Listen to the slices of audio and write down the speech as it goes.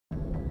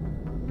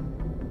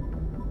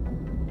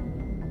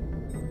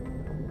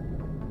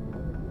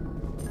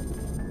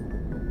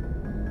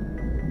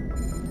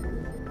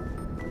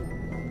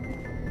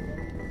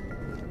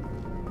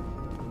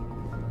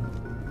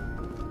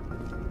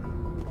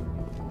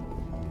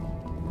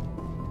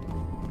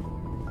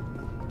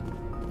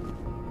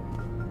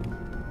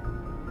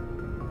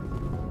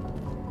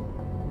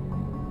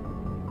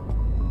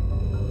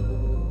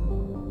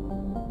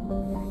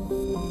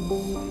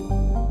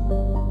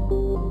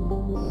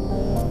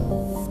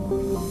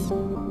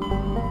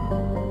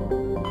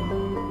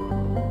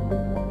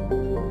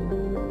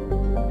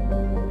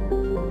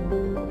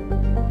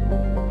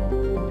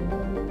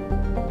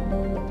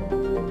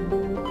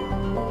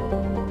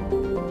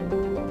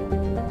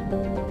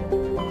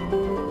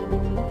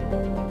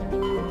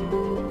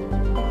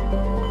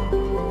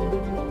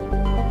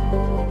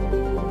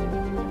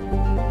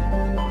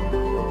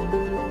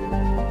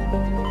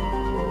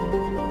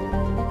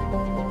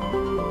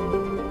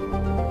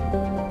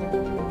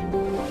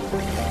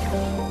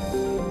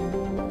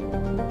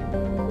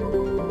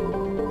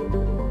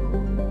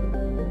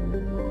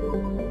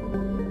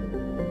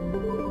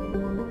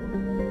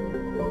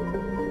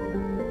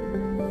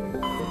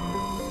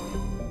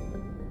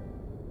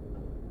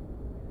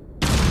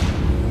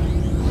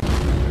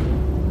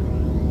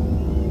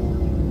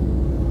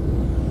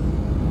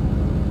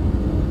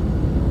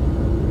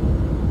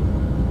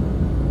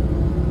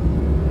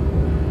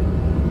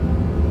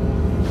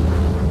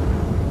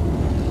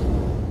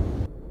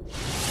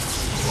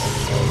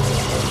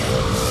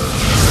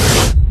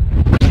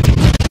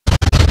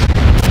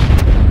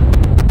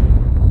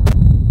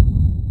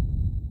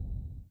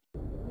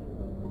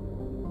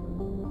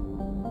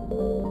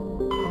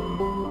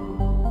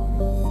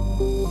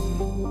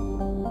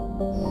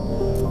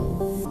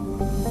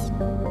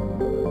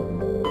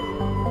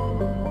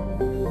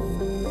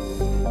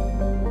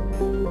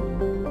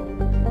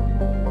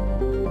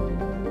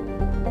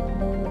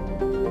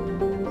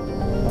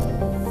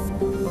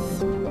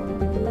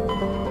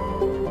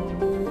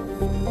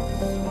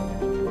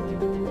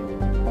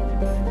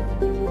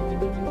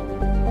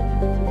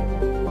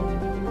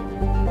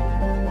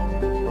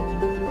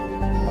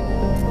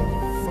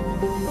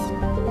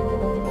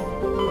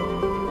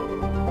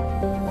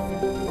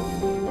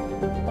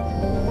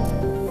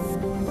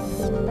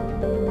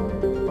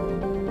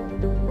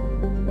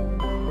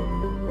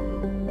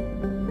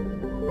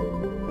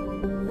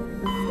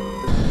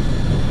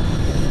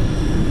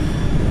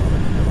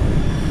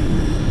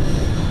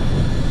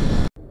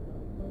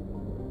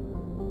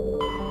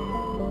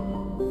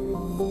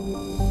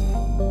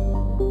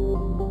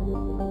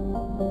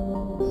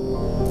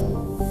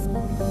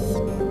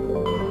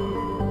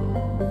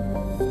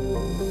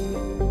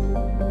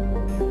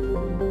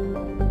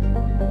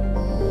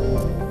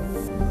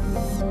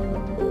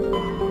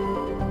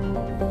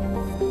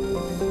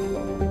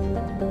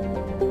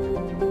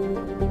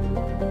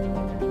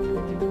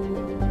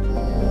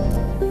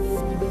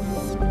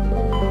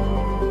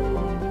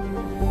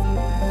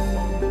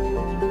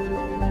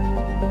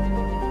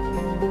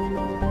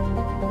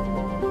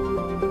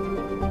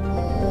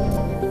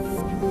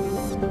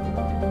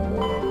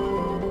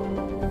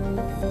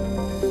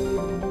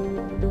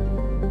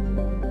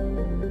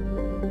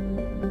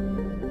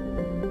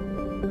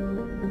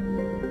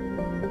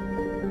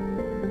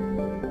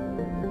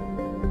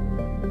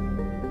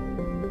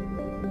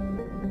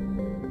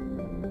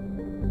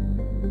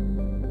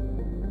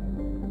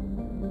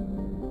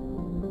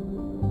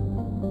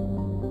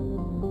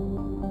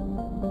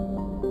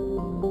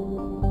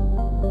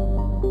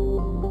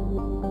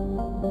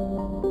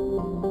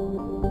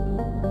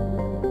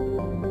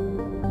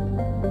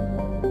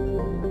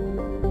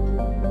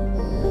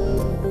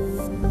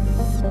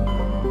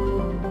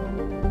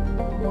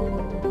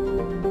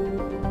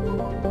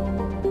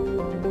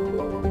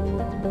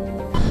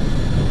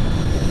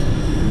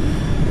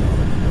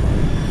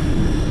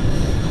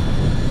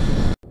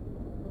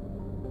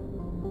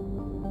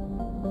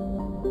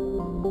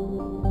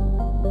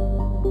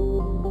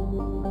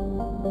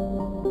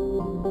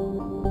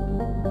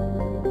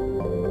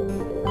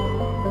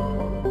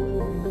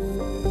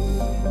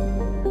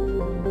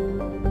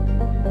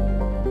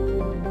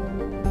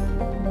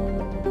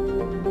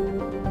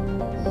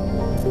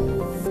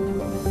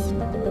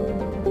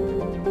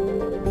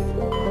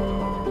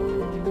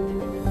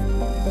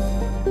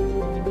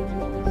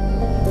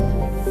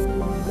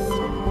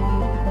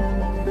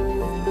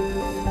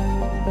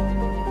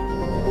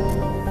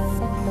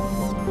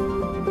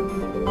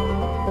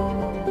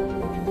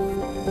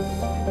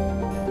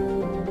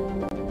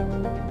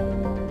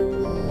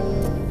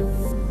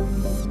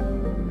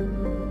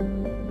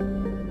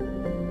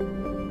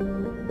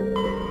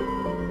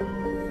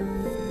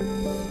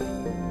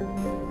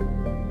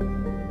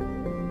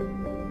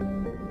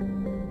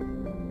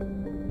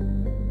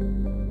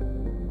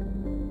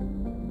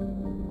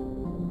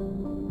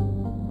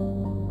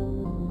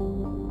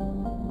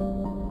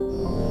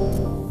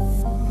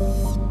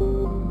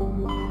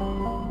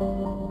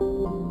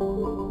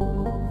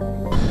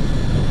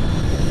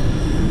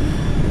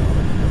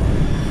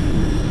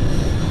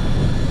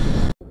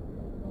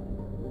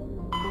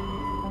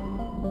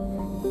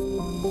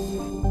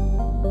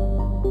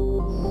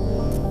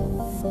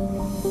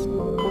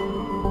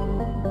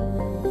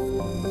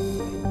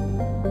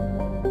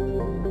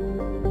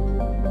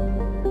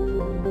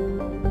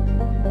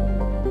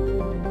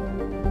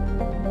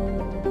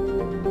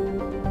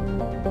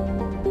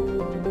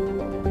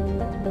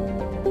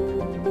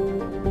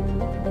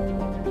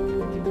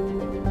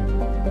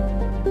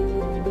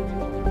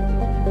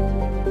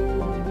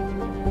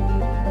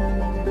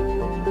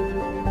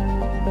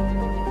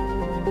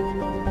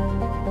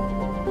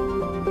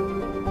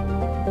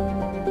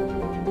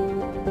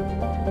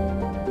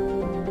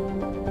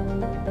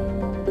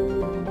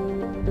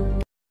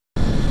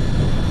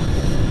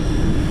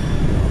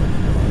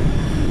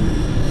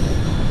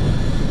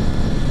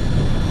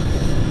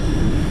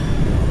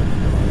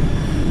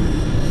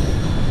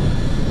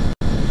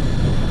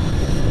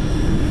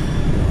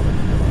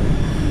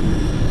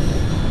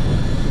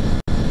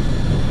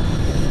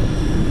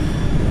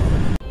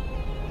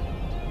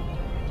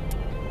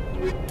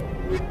Commander,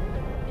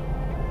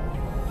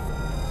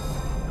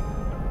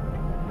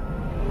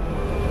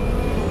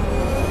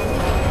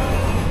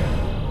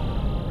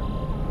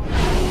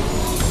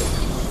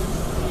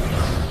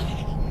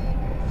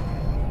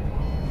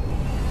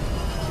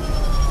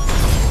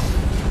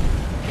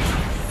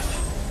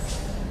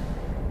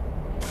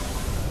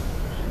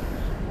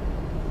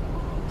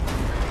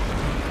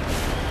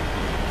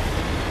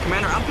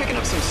 I'm picking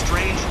up some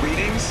strange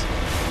readings.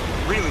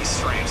 Really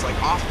strange, like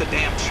off the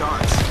damn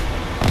charts.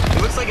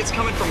 It looks like it's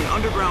coming from an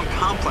underground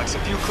complex a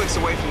few clicks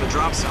away from the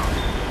drop zone.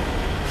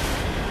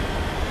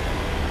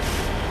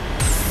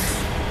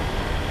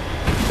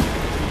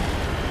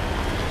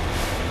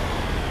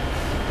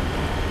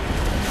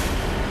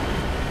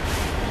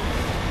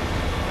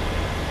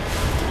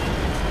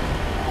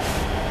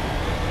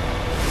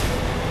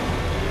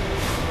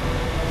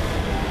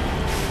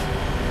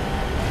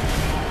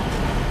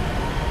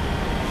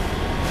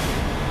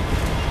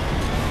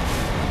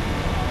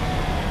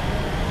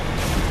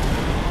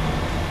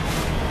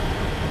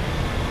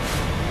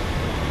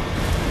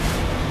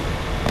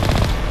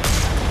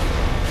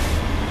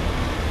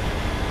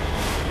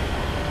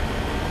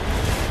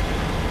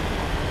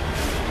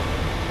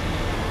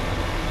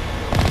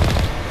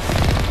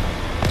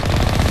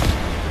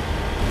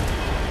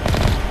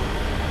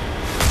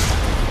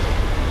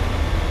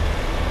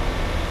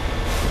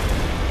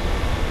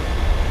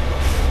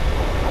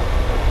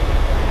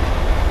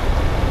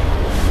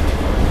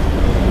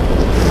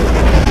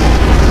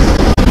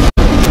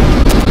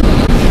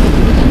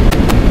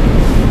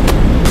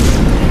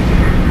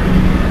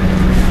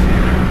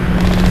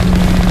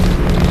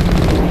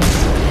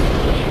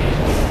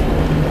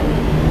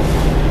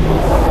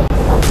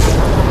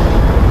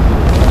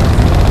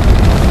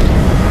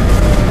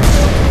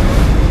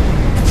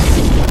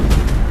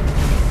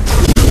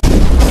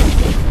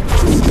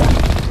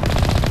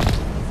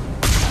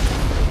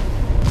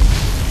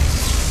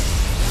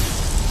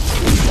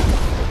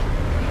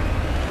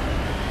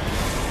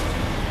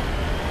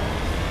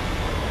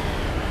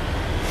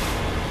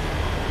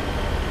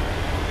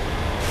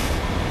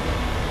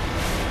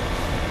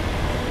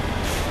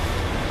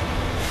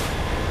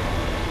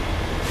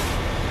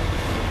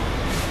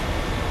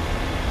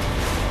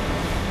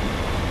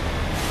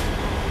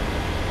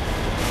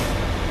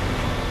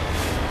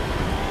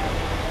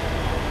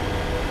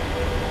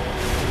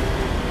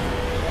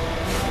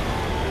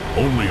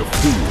 Only a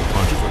fool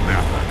punches a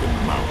knapsack in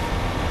the mouth.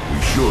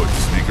 We should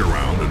sneak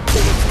around and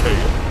pull its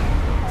tail.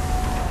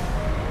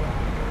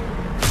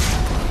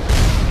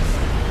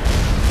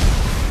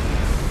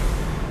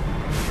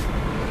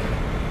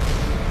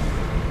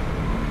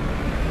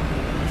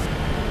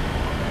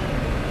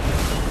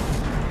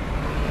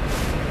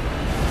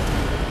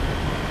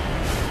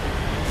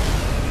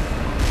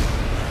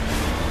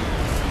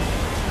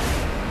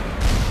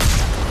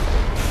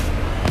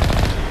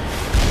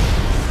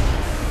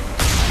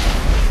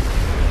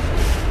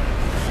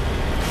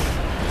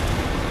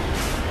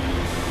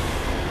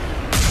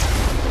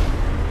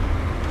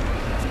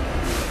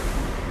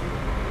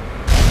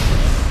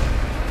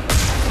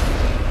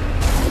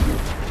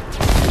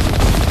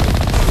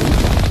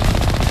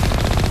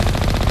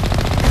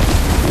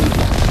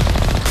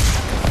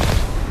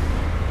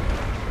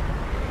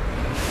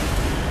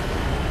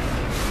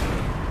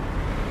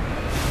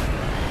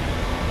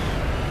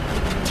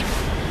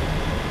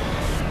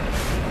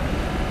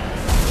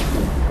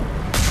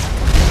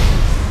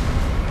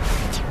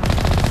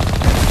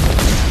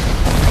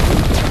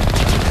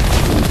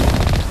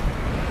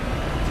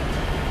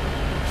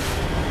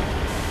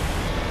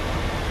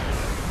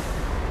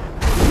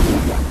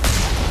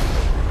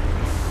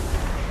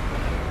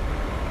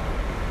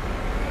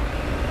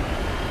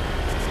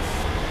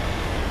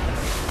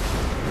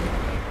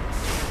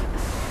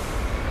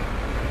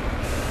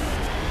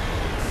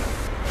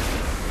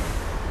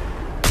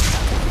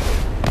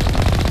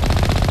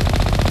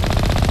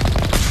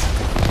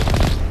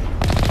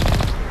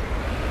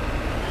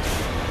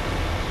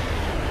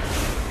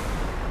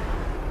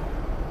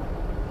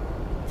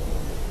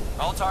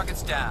 All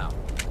targets down.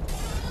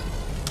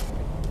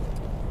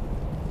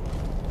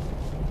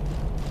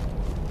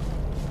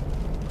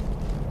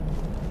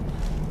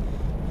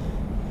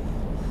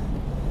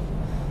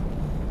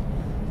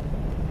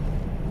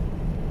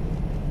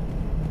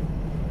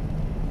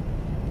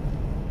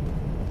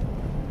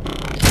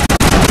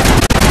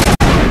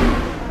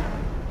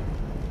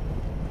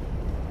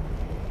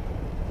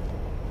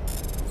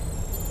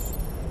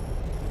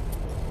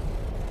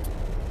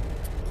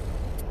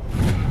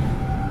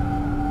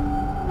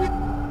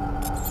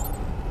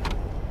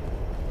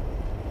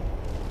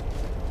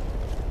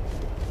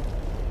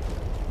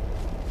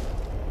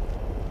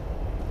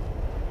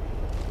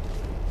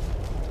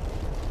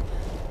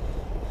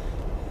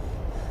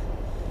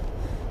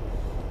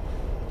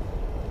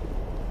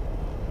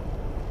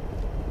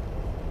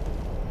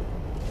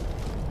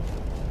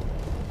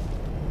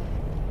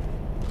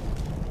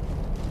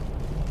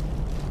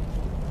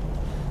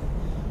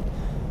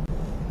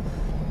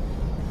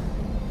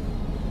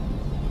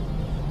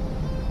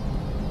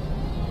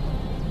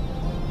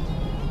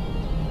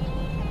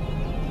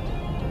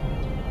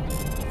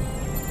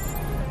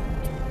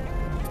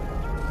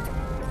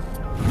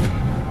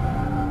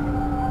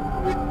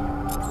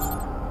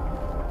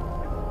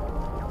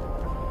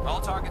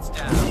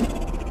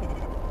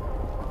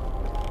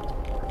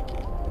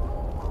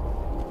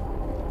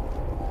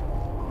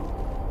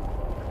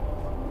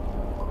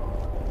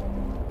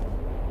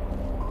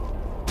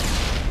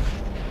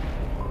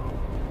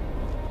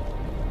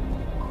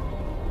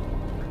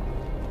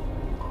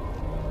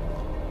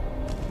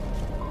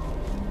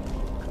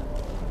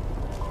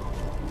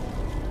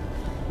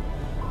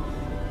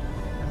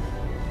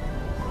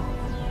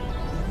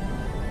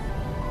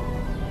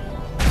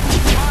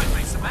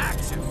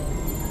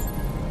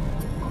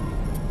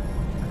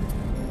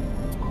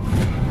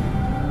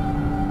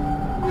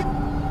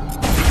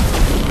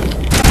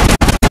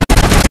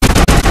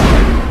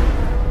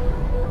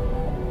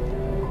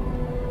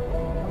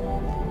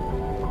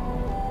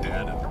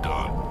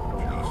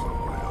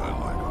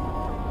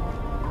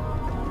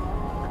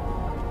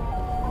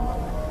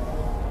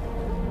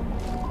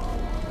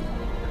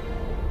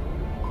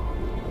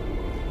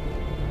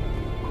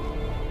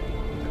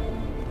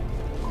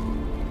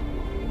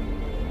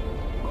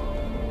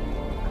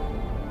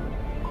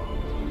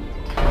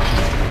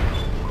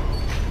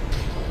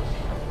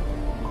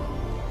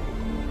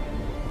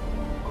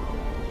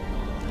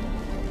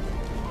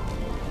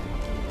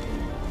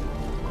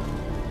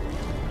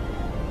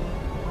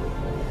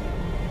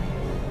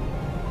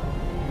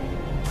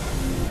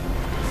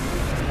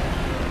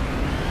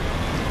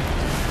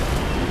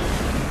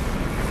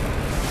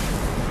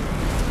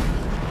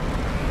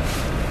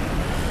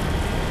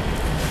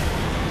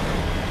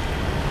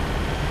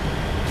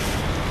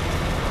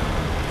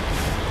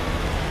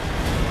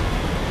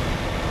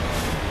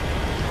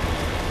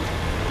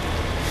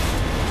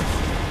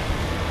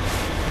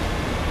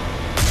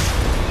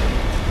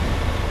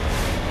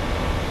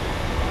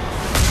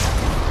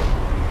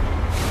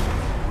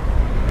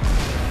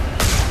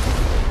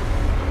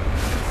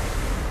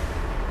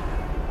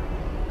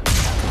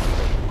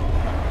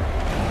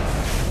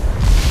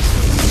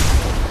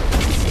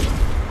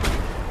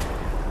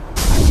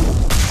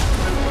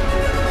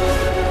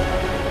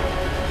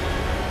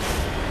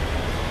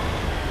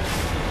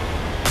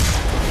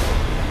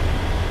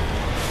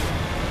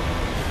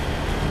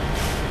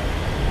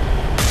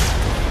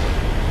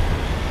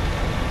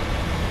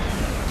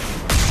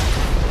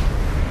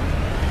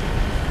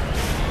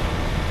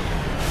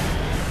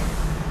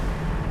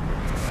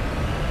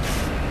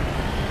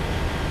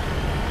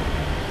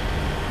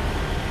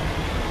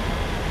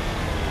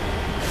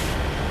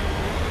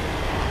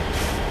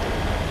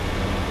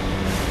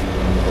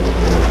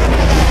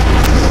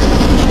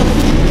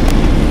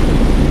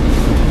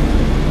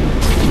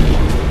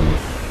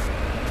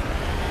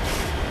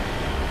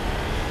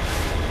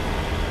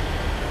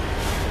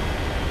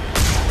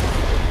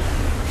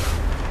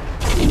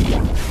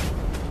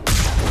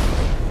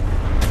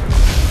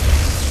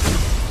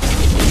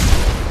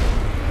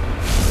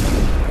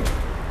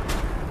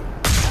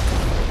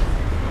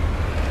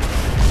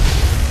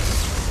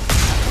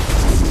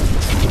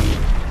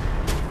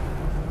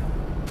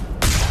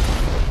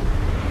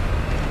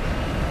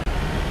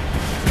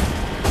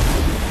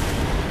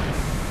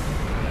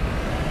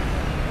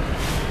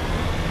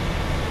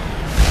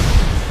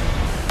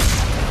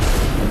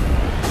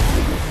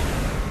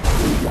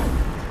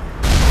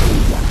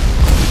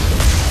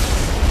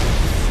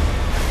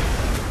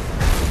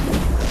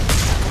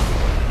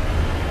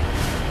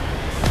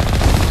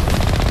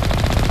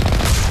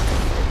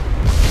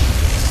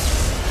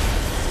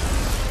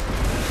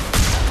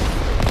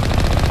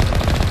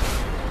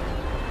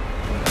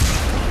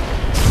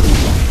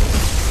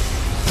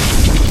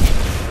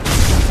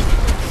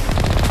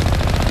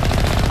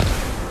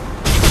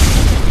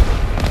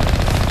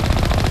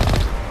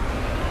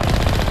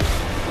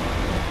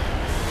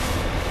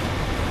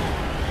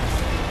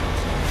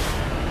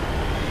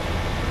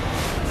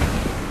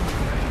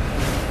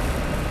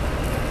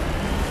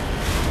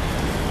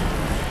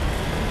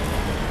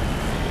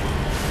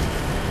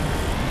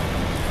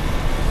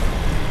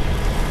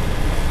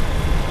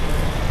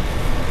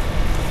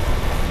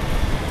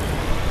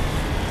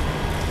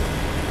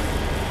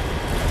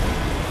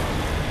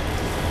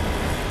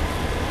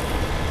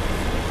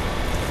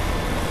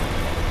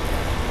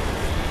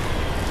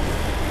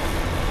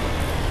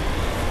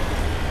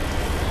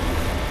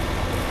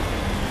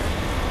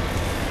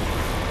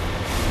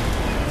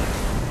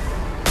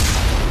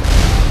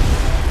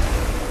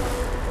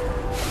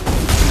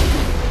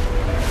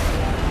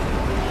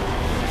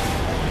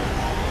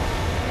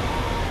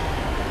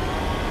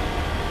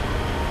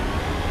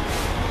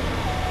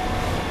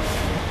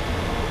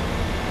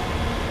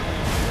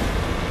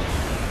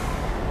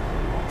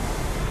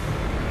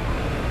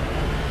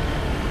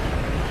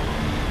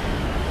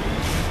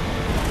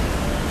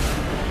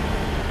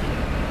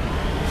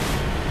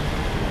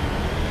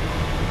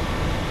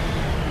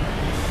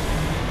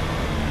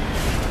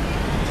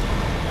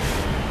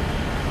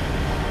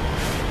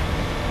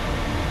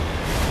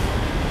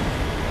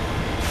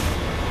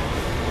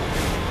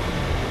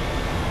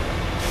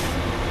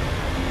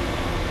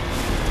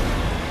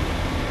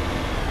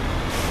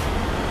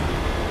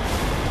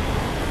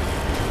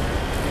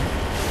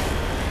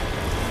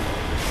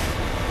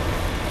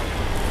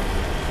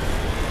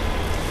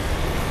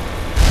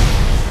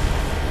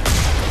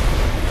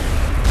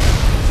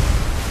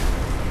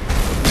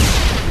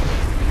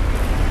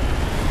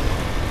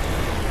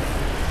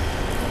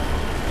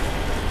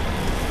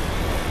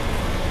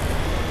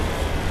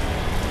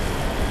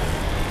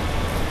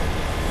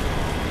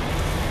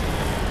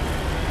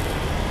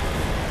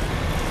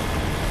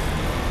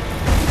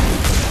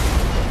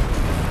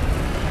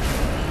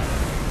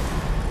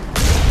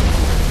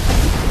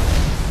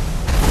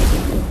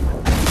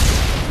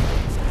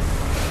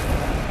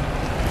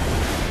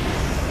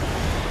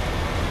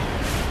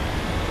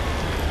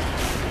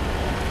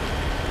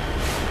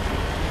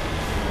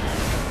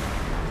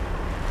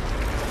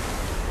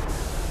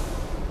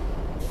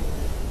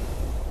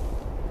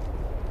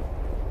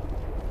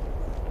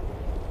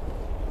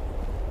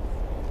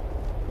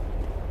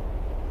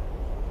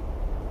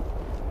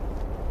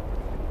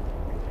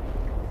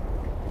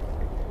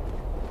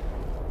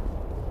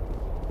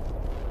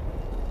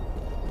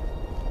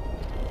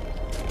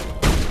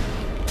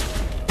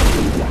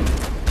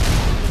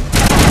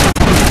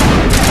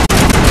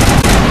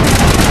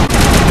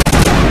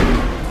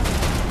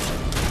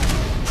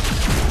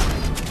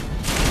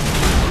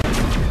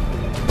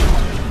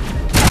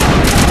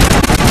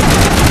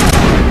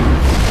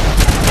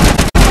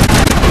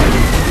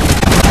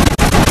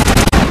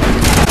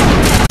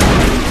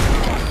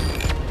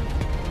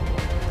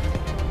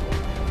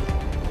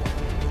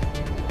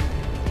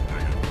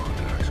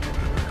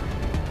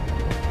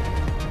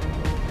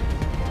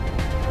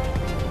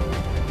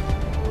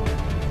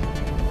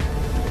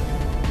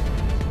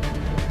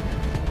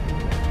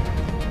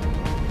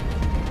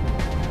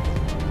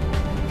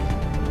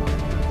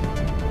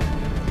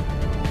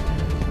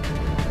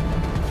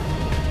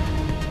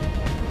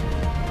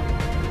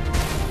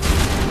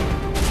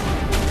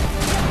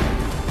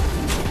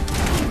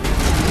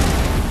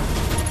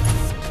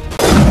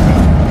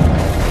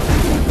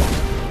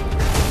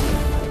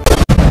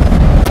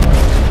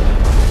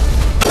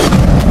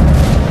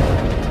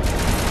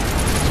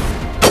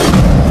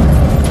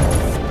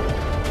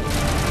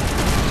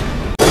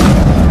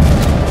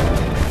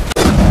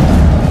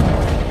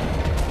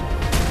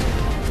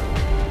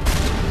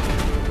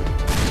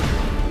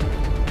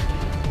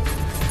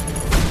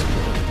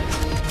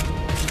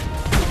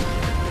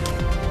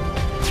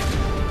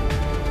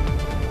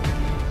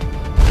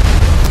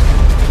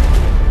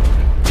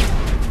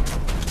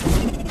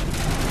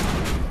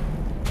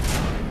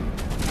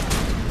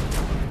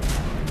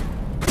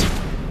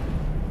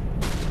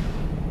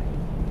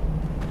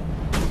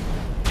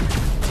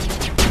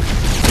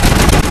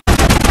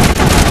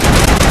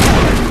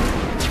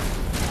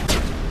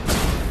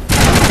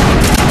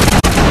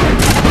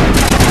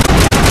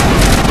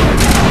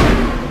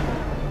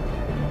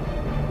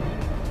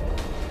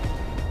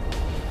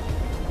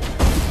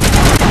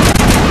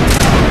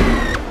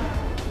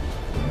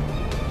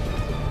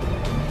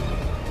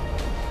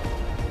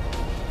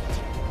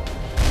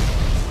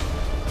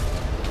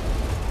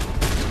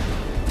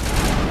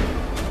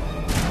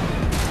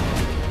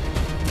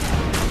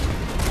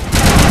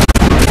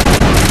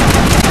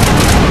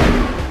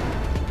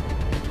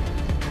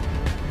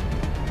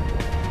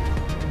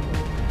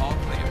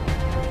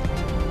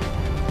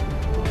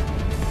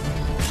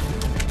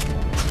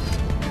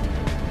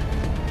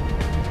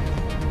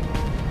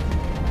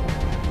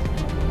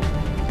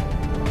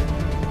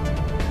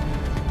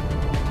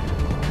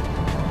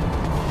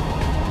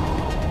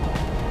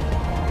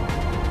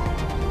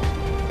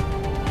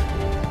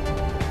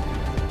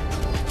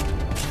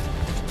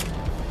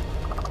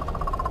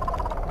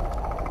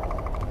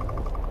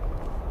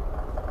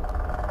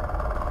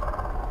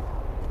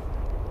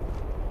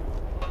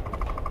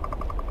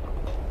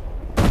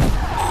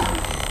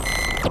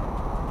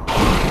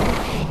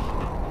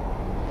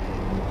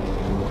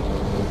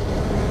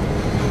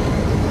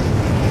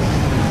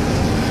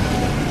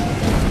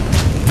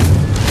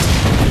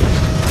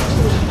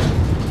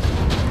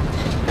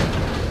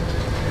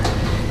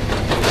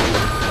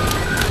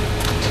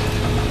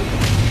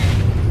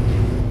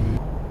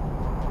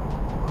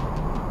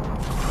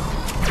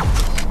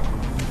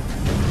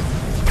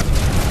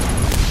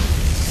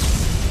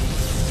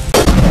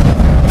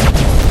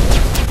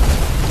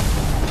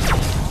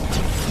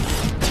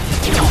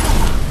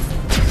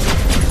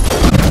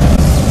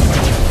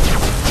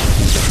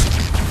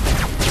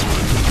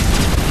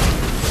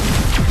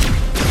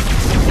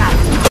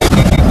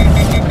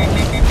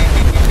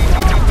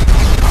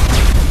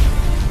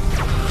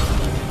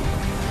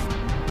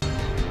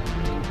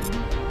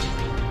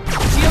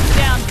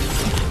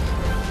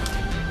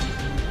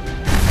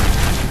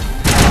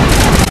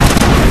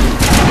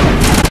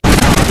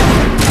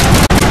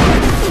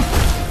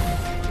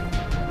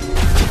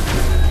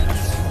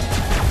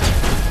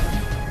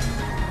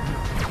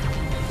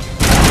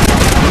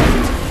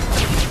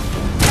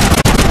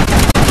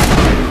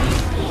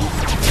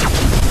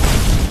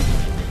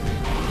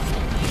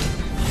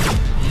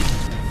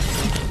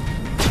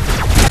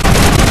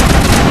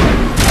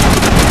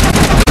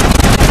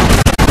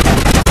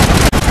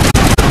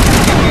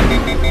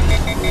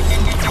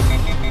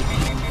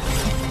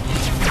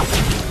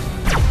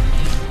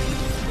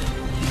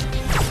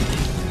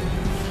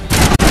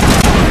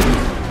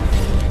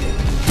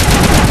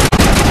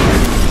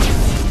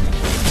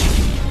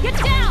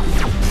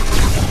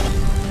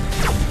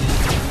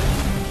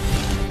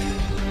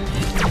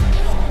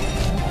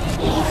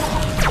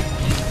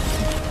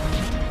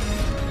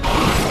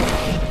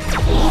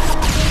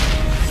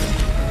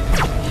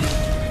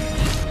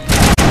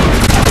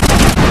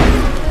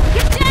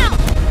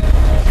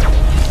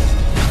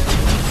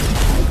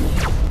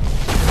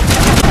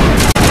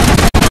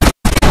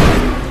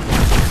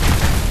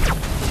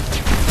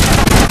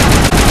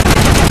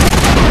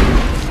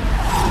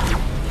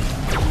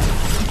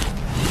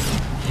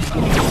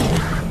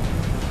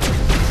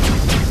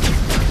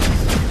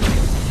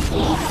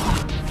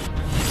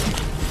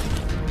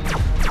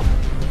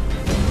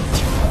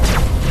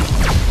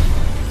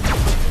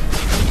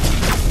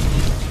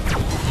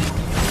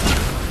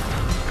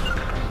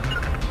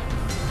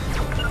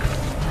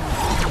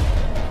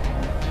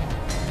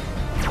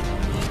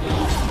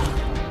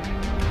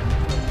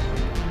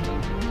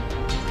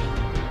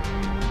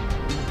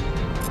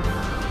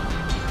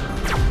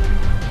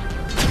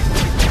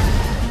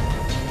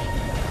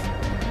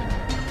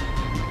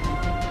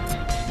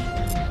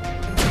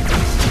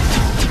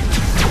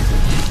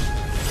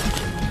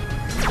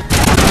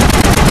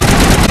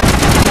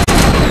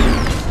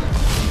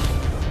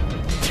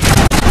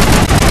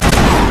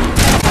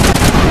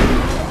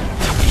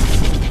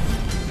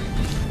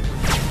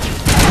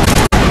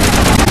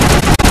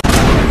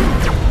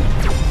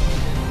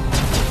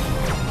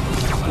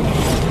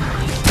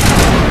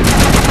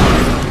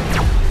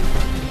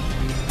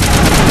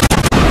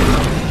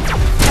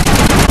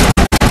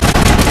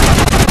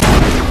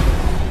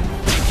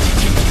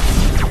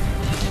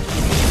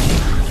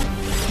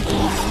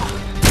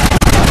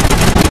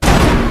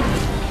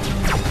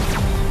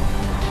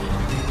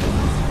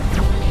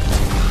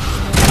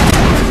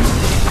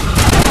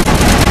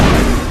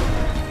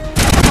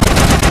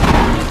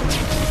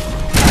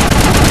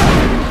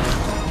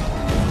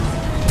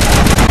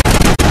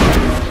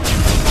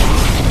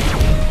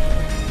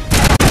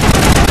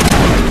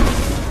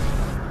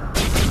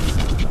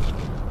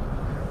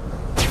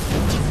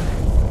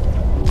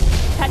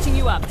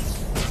 you up.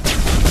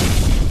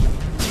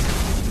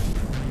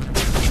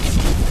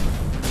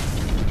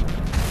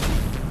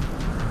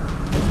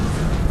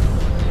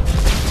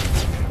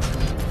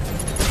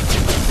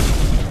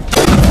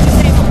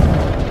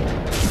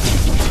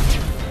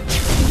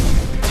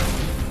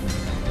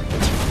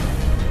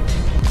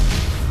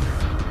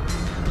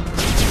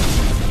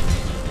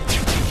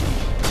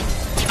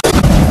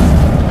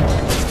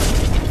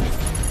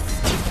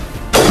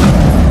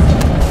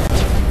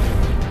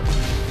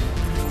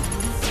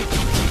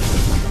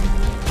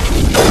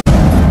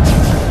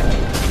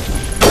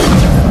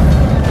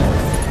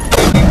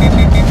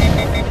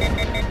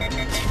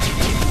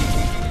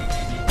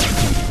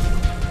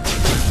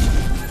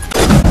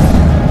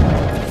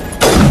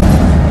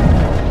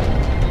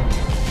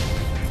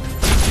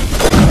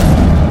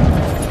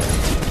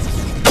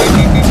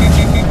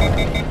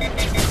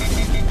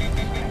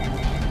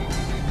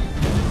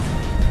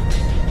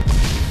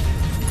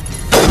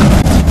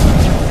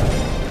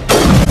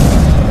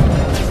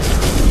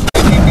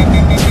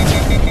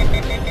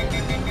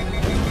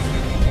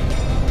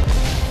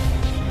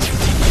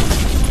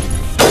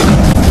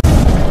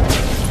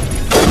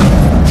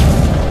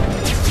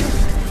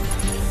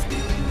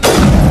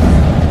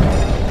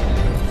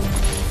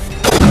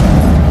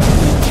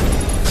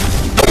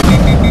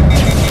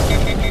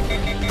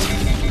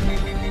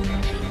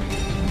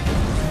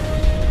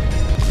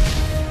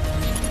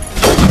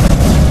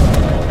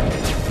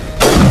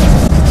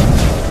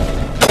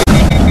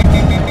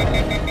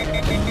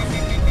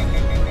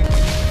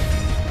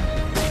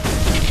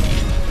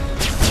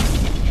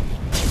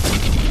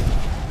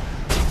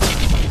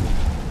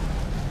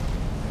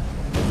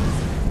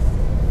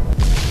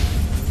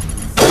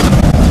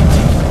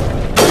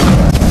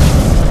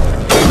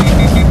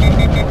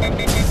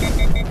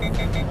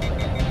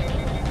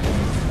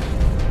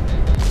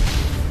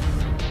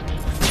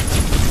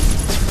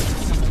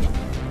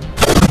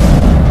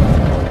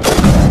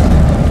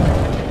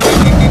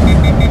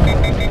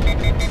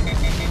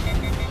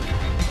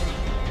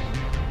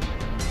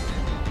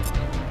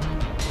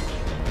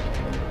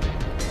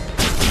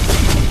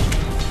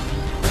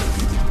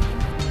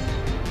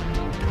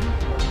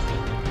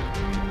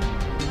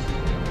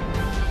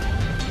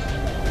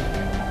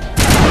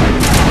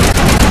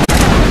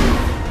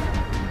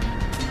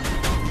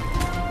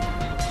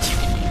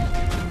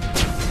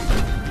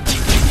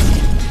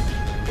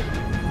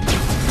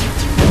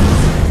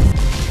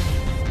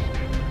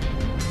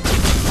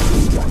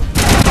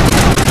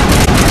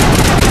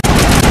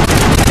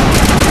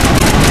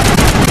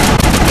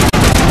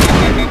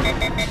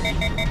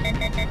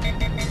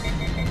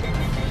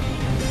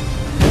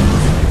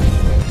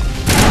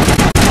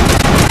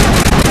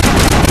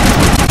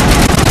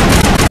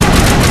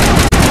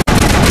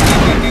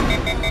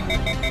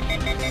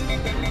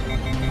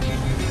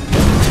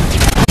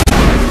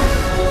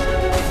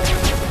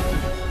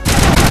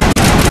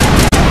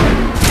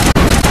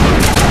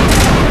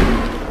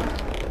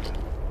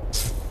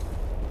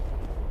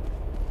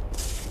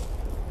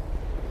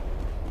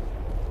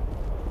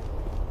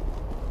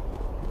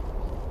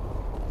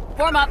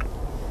 Form up.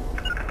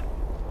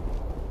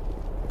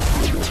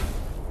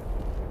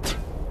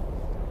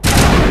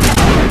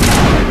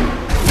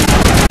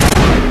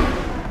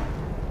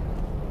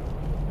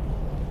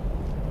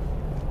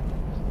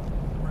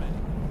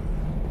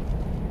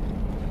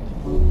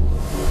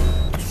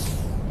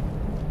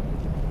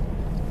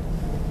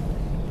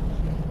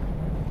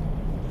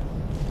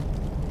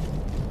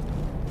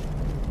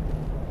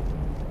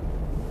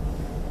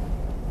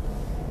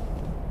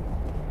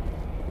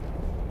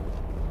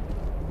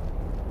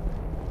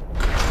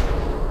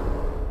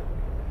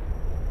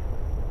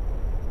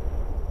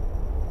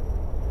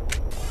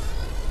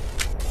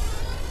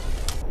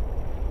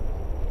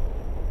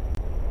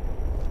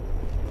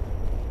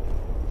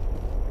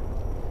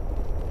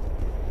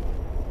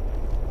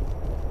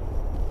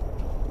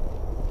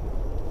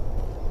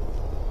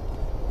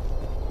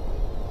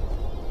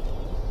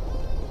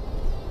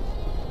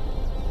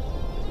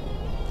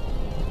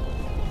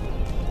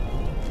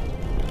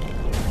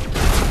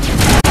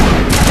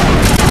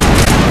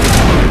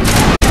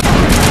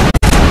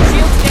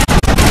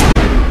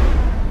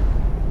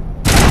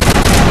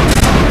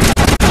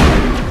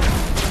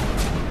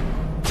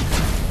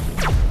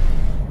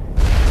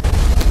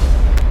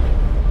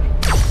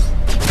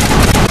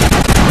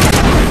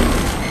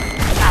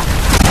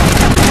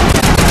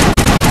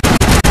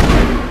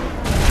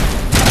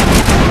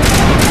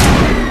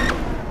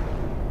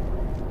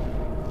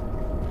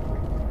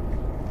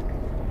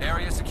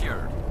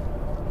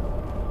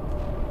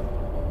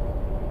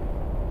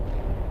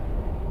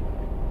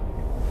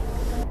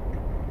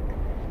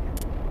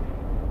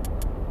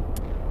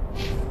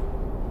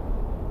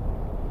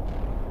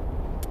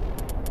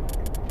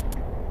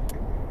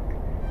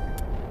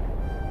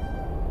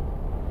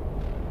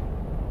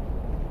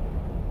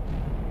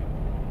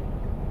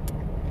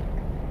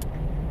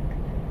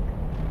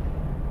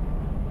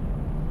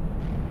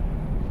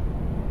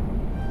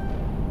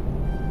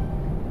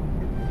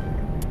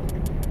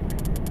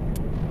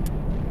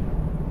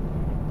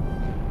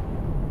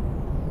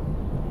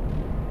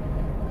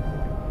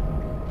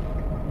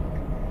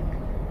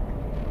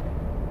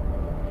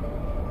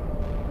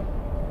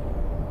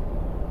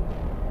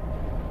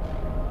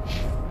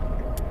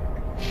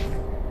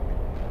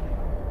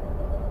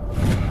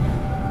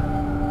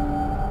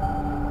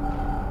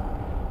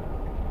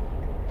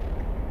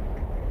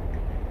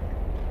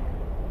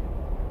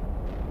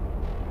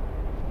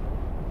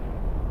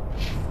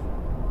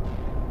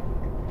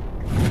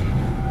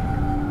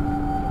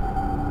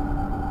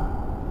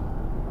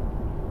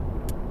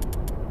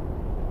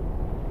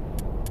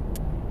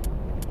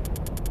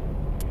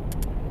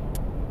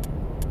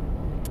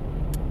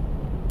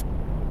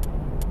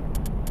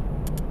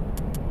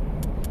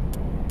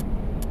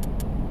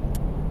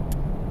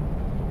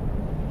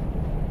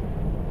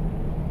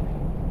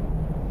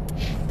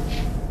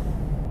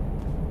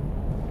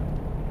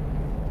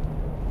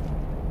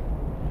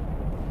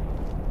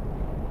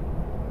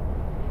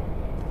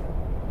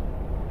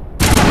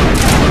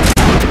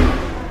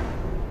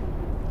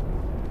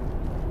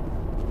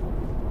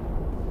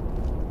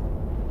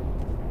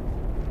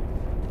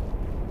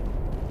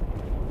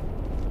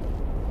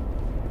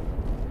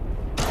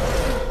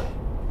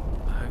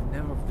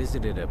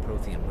 visited a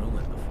Prothean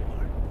ruin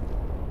before.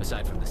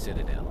 Aside from the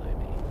Citadel, I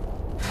mean.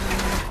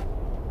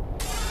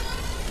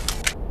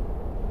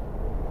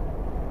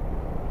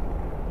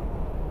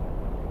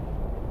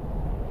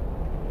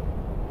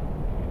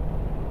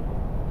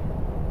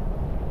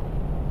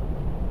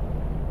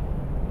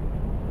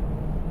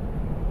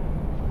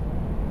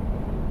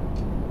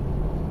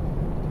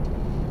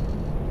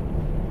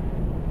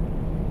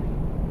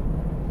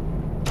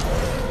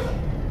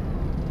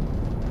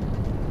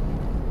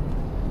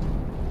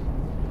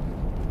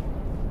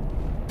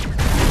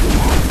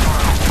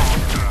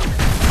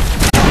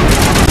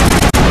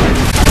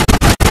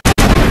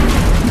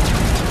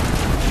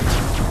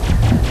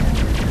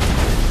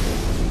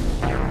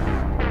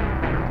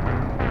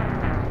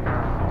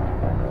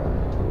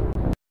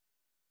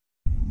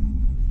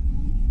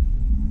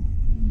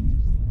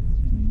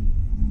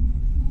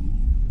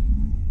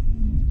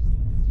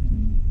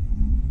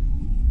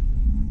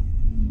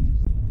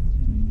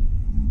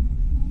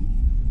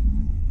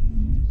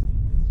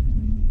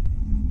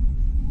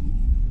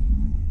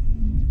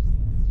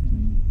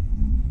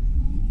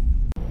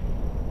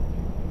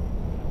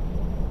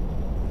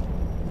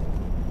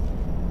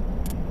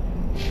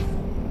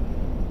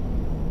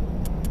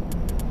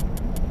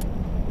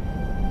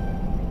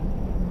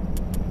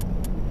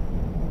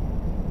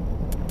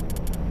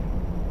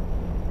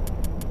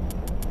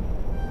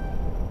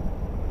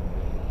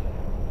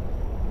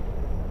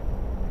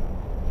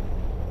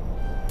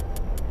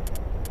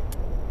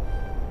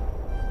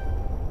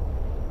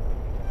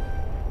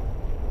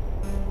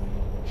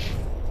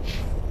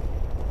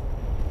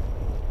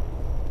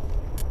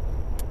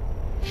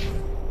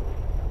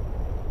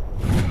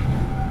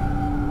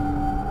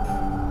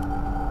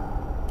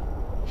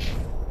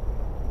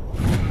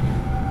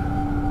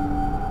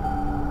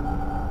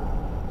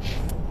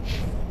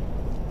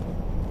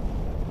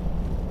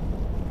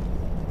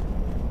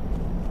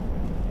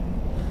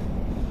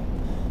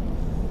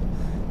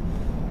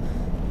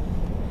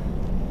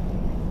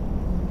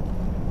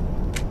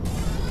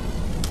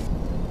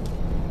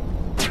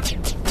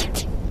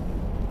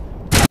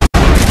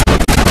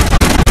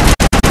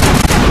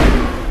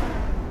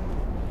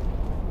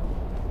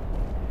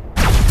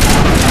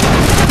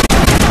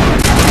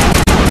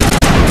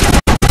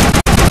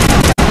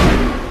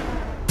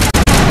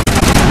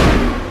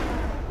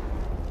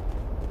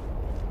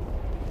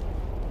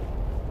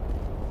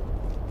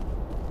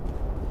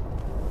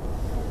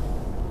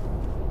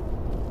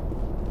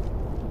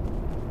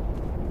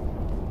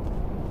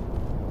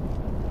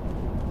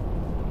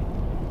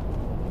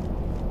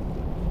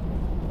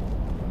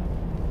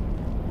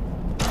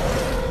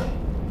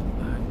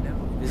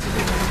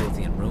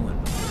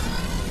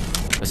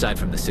 Aside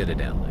from the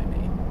Citadel, I mean.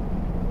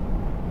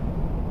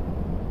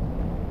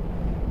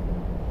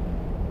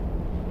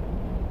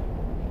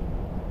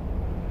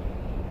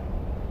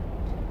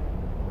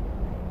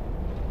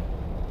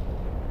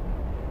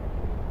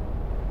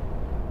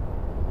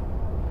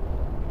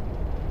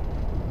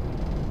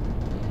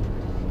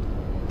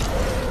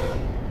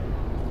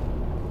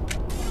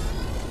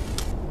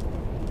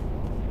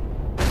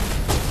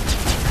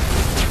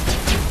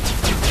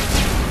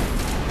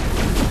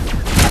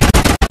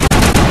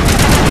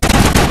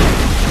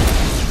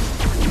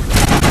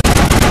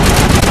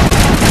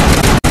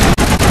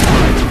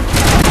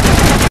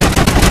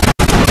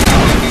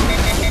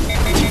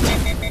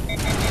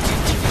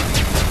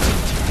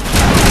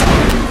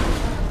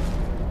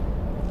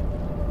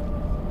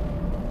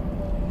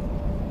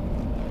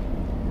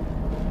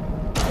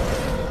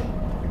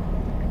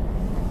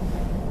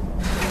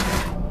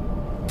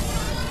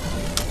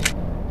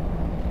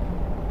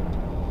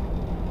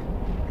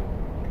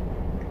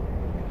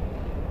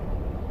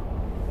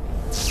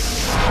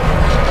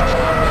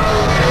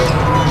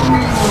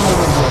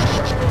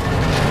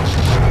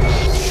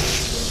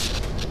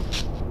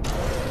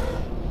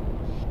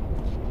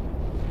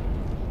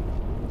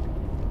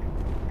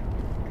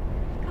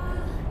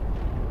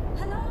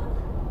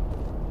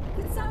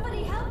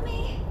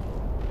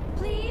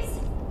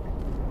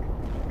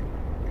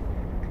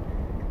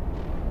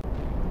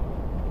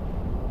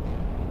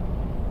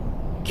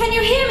 Can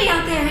you hear me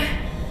out there?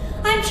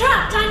 I'm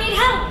trapped. I need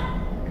help.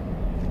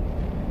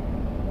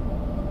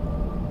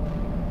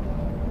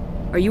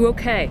 Are you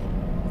okay?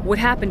 What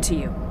happened to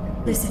you?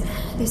 Listen,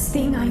 this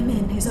thing I'm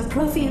in is a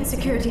Prothean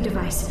security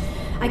device.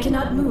 I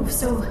cannot move,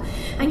 so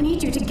I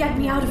need you to get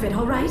me out of it,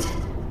 all right?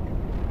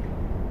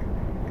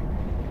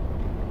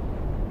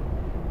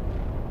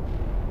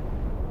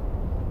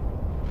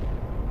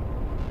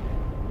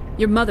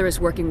 Your mother is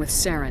working with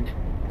Saren.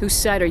 Whose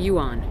side are you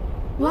on?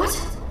 What?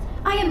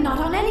 I am not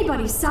on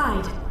anybody's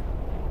side.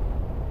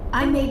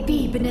 I may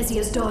be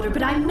Benezia's daughter,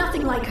 but I'm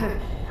nothing like her.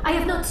 I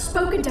have not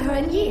spoken to her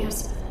in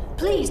years.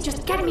 Please,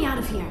 just get me out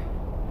of here.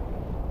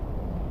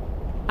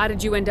 How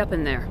did you end up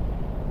in there?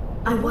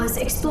 I was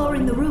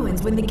exploring the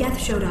ruins when the Geth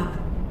showed up,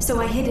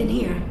 so I hid in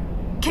here.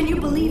 Can you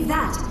believe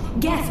that?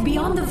 Geth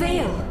beyond the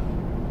veil!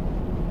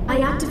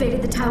 I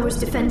activated the tower's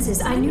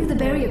defenses. I knew the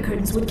barrier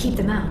curtains would keep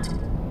them out.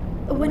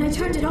 When I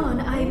turned it on,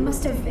 I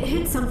must have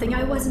hit something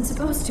I wasn't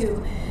supposed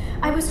to.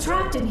 I was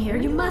trapped in here.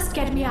 You must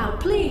get me out,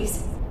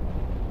 please.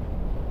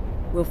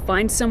 We'll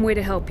find some way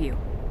to help you.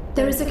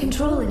 There is a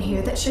control in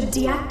here that should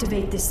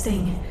deactivate this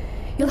thing.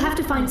 You'll have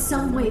to find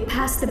some way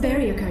past the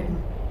barrier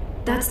curtain.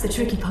 That's the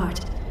tricky part.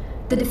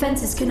 The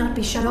defenses cannot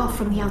be shut off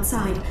from the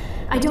outside.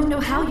 I don't know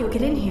how you'll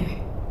get in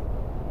here.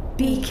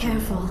 Be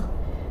careful.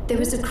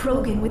 There is a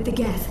Krogan with the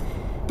Geth.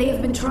 They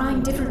have been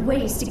trying different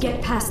ways to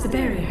get past the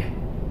barrier.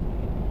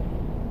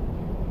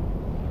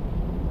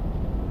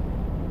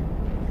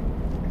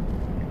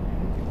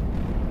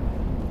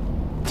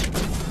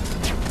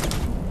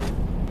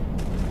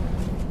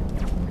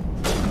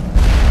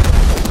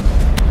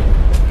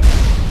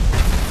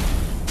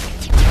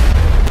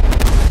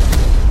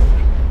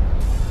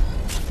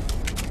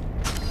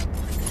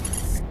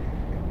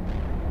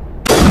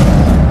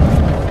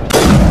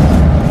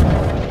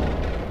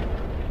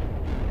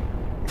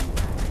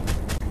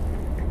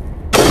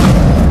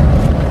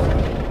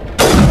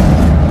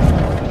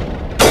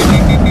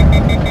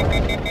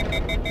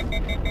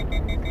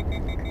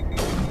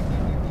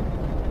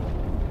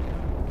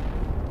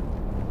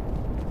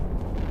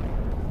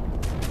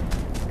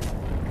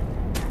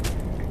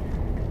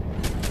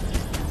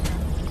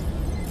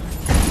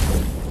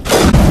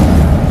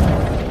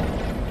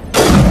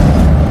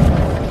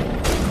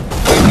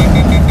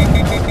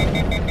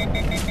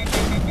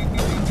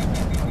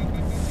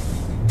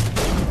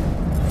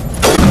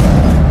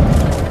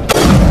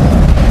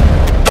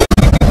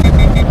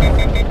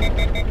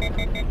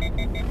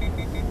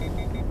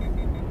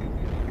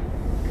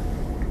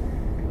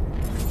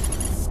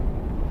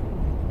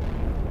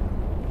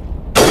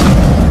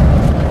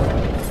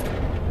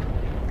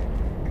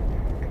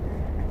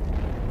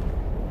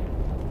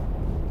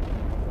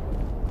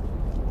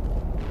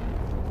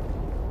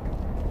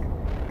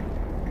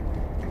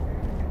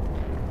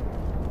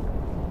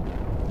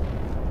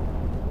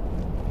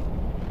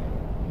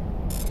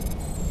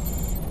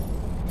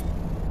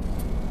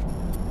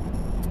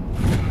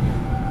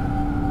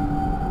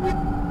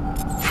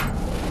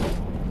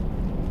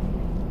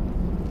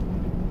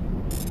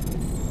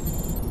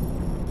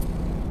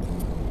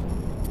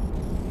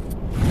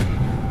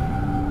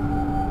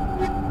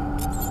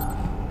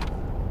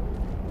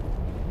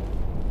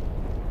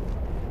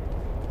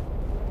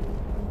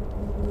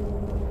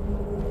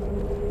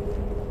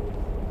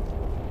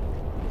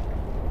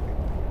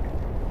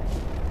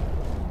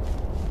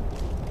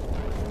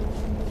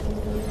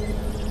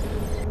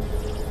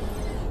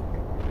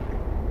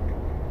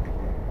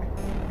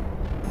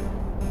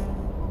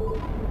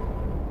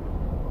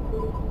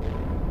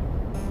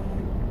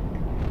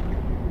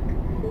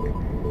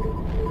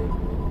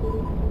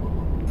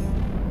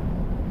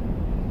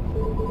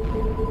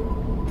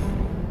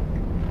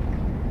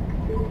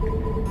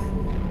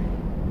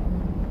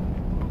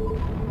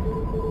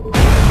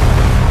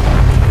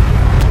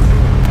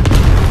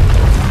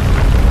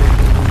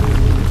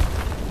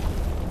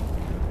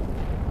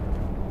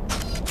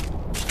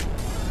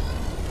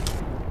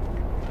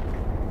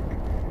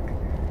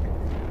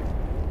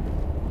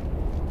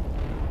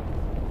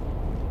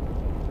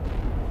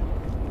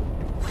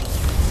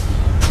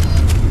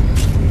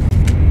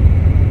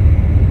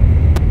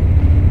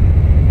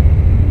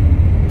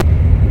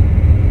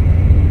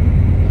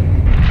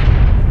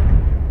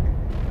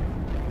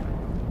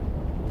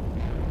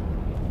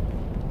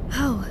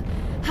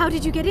 How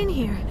did you get in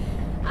here?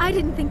 I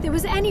didn't think there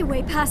was any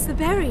way past the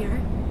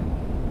barrier.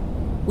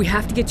 We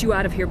have to get you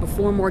out of here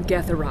before more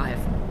Geth arrive.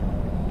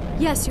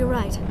 Yes, you're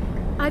right.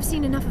 I've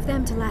seen enough of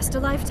them to last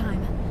a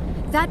lifetime.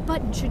 That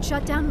button should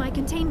shut down my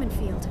containment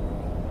field.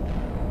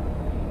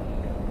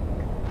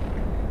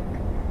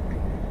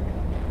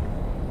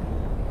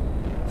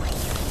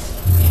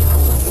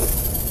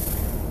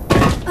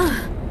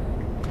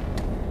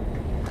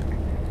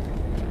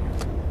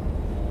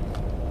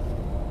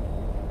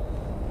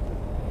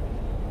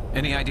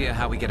 Any idea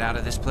how we get out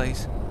of this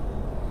place?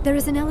 There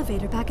is an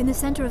elevator back in the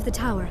center of the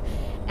tower.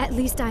 At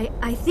least I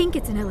think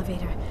it's an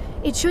elevator.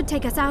 It should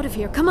take us out of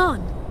here. Come on!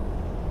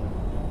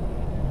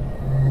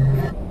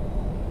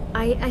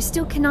 I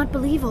still cannot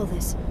believe all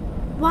this.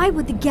 Why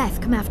would the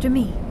Geth come after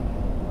me?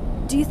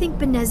 Do you think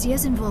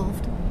Benezia's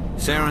involved?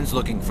 Saren's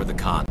looking for the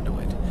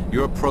conduit.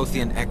 You're a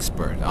Prothean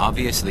expert.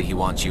 Obviously he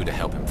wants you to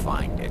help him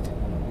find it.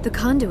 The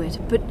conduit?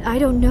 But I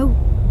don't know...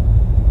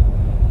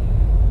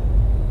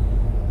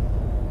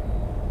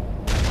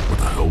 What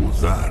the hell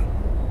was that?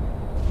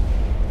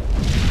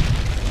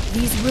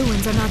 These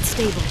ruins are not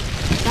stable.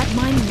 That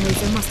mining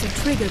laser must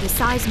have triggered a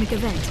seismic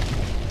event.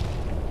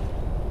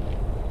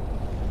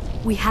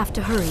 We have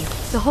to hurry.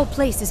 The whole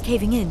place is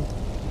caving in.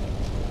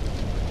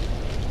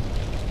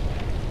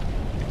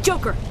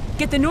 Joker,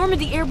 get the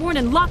Normandy airborne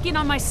and lock in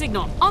on my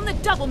signal. On the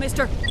double,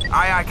 mister!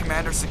 Aye, aye,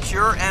 Commander.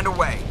 Secure and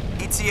away.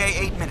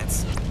 ETA 8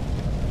 minutes.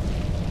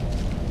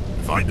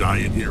 If I die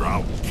in here,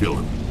 I'll kill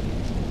him.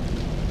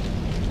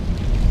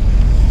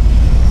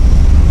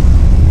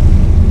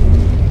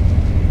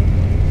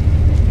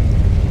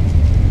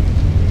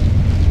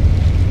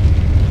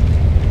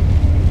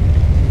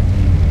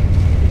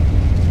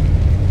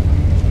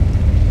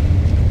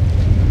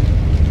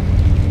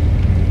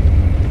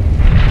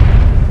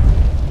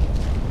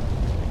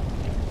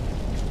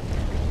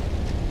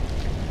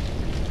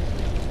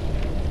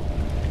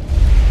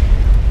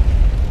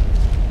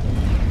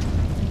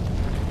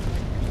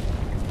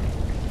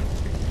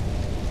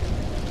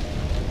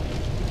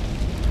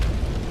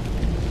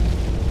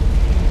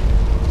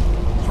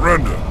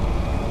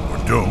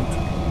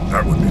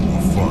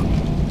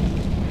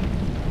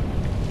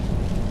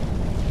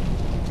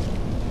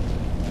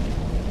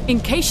 In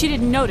case you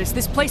didn't notice,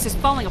 this place is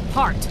falling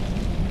apart.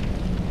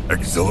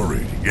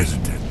 Exhilarating,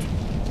 isn't it?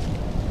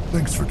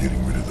 Thanks for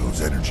getting rid of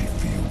those energy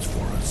fields for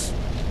us.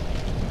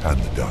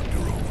 Hand the doctor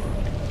over.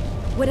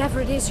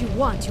 Whatever it is you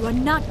want, you are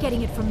not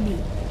getting it from me.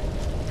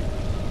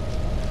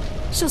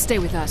 She'll stay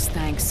with us,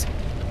 thanks.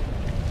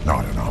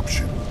 Not an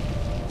option.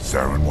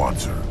 Saren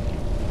wants her,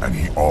 and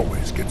he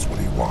always gets what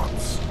he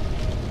wants.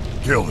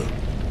 Kill him.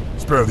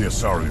 Spare the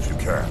Asari if you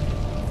can.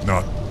 If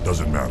not,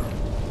 doesn't matter.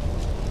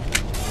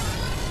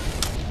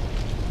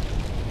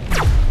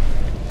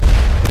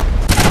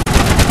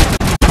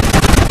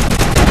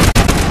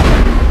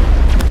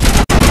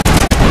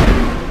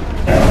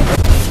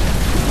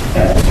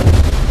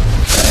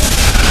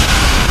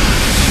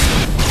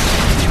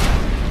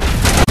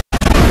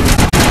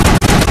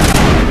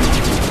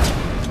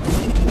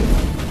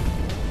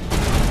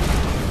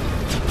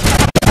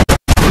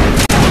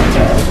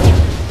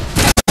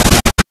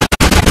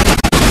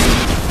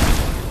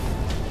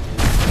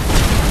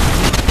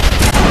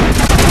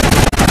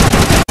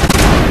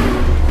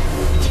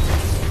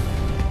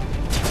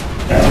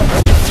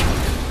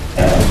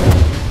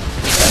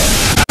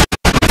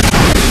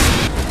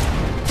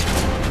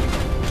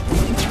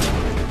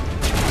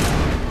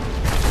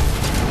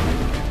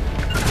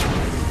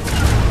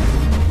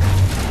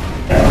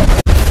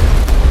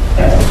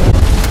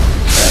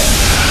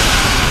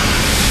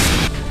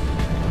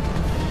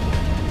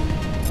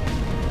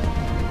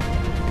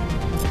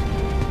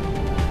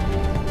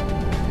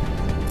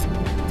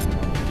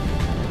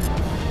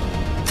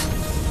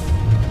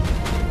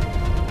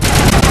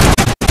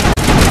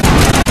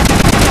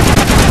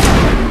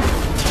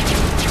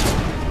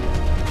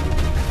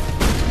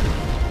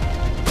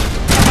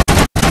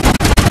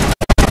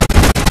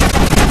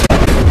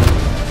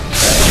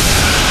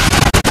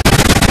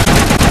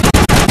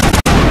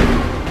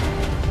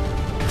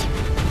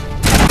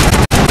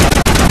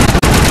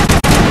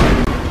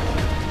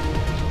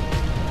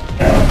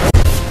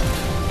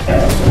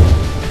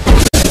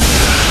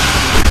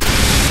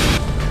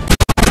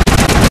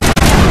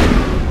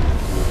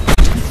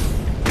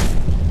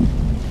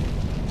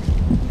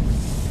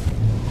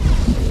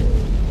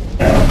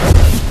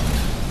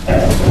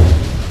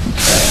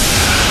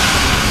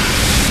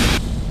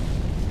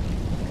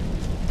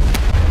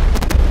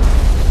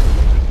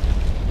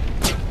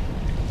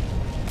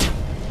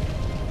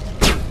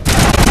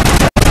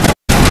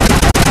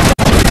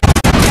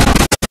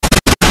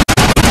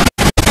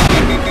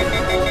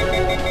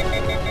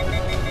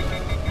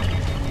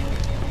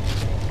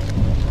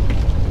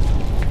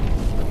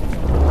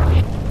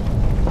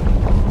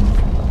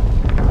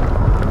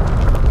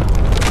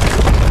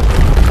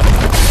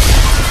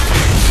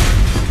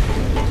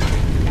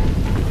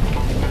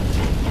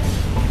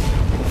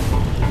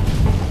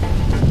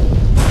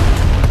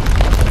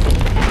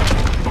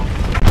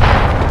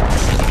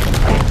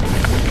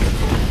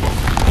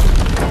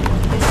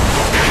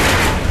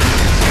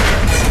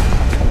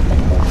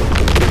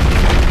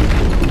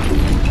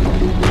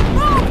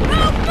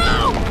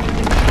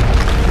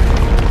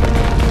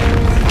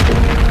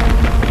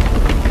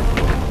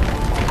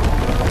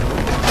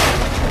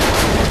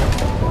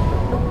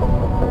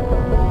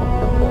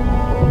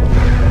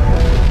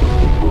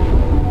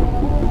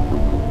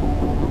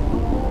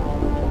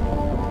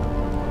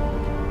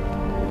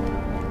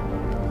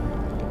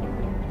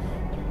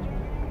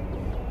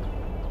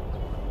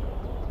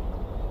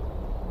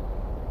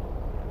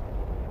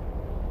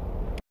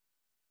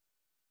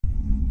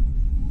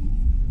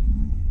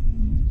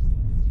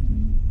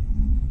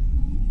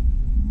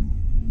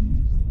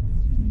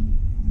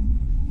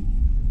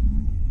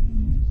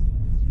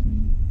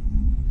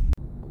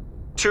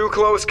 Too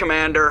close,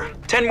 Commander.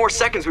 10 more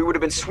seconds we would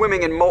have been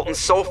swimming in molten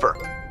sulfur.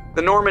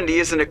 The Normandy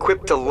isn't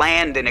equipped to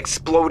land in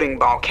exploding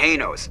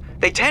volcanoes.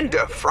 They tend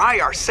to fry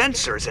our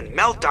sensors and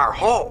melt our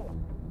hull.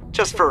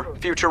 Just for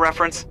future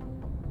reference.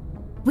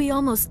 We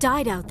almost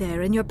died out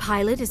there, and your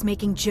pilot is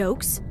making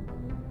jokes?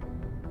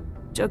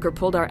 Joker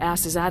pulled our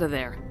asses out of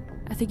there.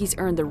 I think he's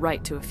earned the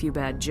right to a few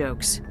bad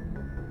jokes.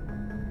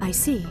 I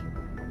see.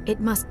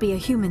 It must be a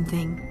human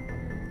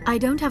thing. I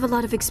don't have a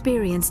lot of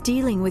experience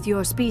dealing with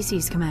your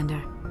species,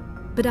 Commander.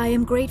 But I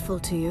am grateful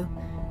to you.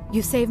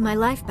 You saved my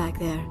life back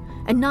there,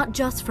 and not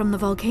just from the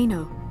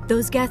volcano.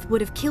 Those Geth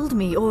would have killed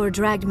me or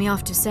dragged me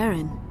off to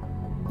Saren.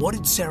 What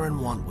did Saren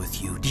want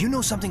with you? Do you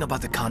know something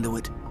about the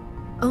conduit?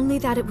 Only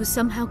that it was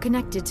somehow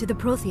connected to the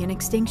Prothean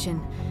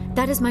extinction.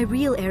 That is my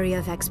real area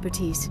of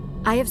expertise.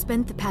 I have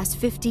spent the past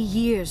 50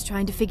 years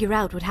trying to figure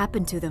out what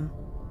happened to them.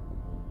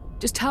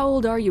 Just how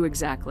old are you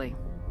exactly?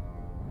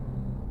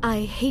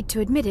 I hate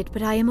to admit it,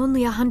 but I am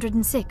only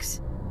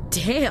 106.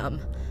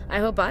 Damn! I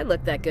hope I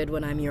look that good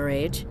when I'm your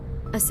age.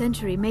 A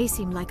century may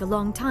seem like a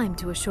long time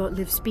to a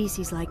short-lived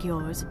species like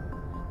yours.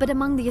 But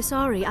among the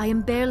Asari, I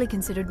am barely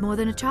considered more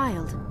than a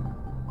child.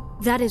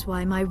 That is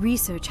why my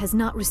research has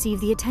not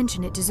received the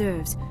attention it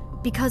deserves.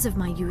 Because of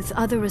my youth,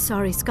 other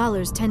Asari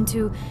scholars tend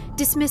to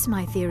dismiss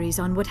my theories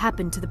on what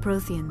happened to the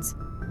Protheans.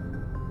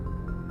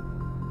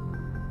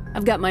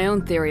 I've got my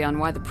own theory on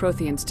why the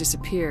Protheans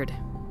disappeared.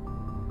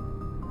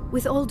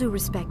 With all due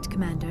respect,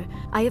 Commander,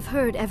 I have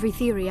heard every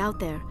theory out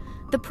there.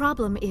 The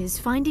problem is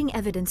finding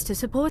evidence to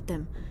support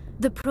them.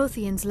 The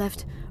Protheans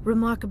left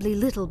remarkably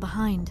little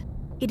behind.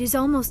 It is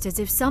almost as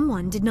if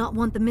someone did not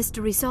want the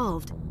mystery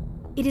solved.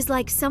 It is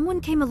like someone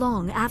came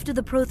along after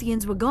the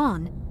Protheans were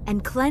gone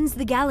and cleansed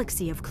the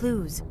galaxy of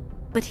clues.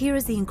 But here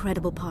is the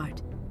incredible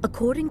part.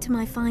 According to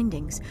my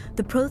findings,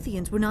 the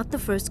Protheans were not the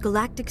first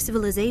galactic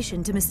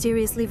civilization to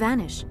mysteriously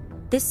vanish.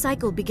 This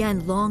cycle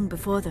began long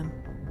before them.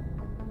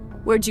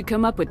 Where'd you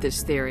come up with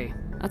this theory?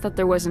 I thought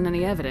there wasn't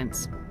any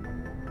evidence.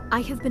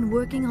 I have been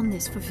working on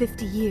this for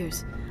 50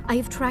 years. I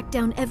have tracked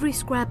down every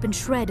scrap and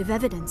shred of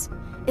evidence.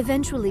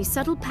 Eventually,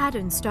 subtle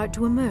patterns start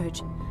to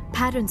emerge,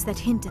 patterns that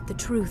hint at the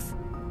truth.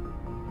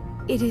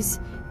 It is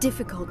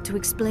difficult to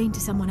explain to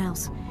someone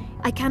else.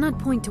 I cannot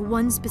point to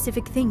one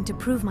specific thing to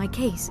prove my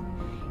case.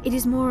 It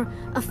is more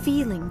a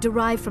feeling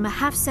derived from a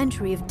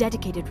half-century of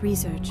dedicated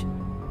research.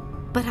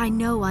 But I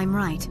know I'm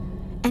right,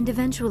 and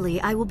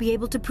eventually I will be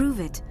able to prove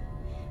it.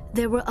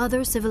 There were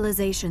other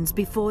civilizations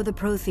before the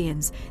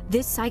Protheans.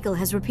 This cycle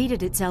has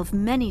repeated itself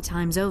many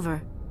times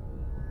over.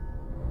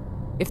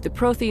 If the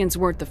Protheans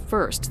weren't the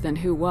first, then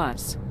who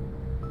was?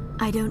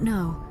 I don't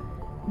know.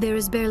 There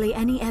is barely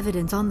any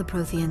evidence on the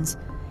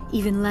Protheans,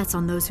 even less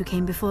on those who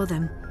came before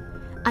them.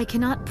 I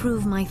cannot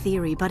prove my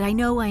theory, but I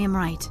know I am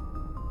right.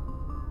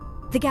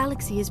 The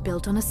galaxy is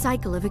built on a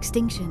cycle of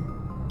extinction.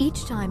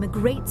 Each time a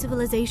great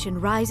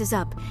civilization rises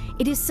up,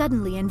 it is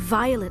suddenly and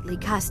violently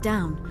cast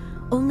down.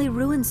 Only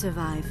ruins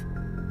survive.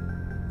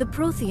 The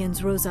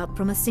Protheans rose up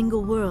from a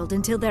single world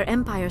until their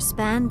empire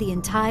spanned the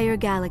entire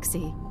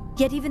galaxy.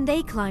 Yet even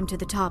they climbed to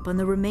the top on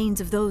the remains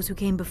of those who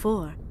came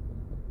before.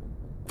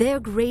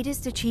 Their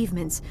greatest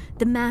achievements,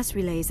 the mass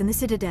relays and the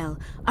Citadel,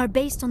 are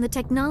based on the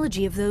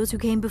technology of those who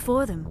came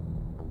before them.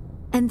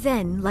 And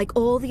then, like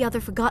all the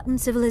other forgotten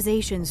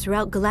civilizations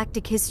throughout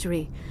galactic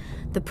history,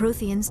 the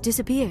Protheans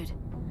disappeared.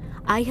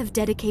 I have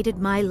dedicated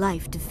my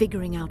life to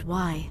figuring out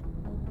why.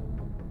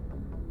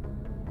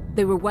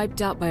 They were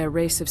wiped out by a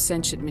race of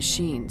sentient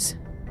machines,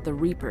 the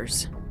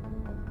Reapers.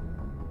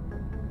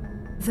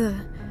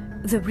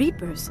 The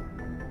Reapers?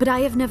 But I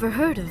have never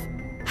heard of.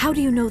 How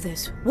do you know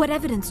this? What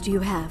evidence do you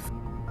have?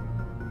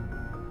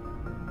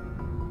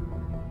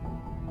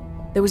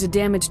 There was a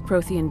damaged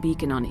Prothean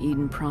beacon on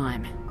Eden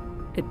Prime.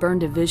 It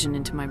burned a vision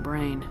into my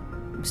brain.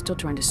 I'm still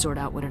trying to sort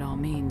out what it all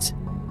means.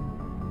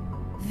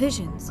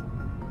 Visions?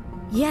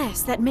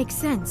 Yes, that makes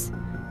sense.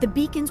 The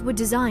beacons were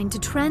designed to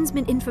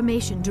transmit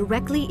information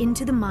directly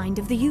into the mind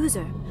of the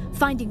user.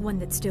 Finding one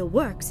that still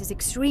works is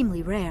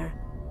extremely rare.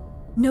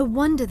 No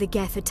wonder the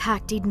Geth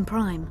attacked Eden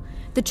Prime.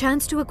 The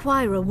chance to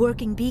acquire a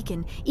working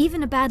beacon,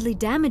 even a badly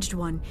damaged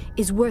one,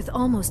 is worth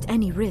almost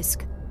any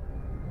risk.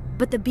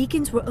 But the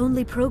beacons were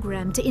only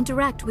programmed to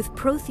interact with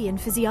Prothean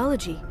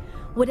physiology.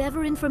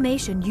 Whatever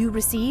information you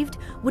received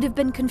would have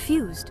been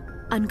confused,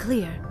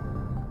 unclear.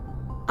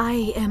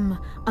 I am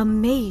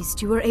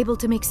amazed you were able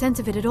to make sense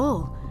of it at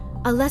all.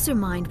 A lesser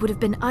mind would have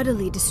been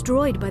utterly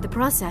destroyed by the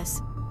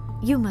process.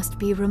 You must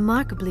be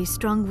remarkably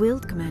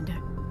strong-willed, Commander.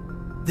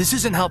 This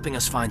isn't helping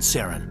us find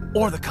Saren,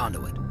 or the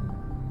conduit.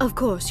 Of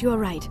course, you're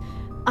right.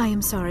 I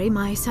am sorry,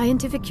 my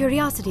scientific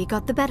curiosity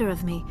got the better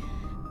of me.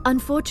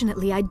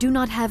 Unfortunately, I do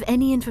not have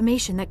any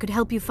information that could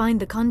help you find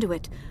the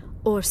conduit,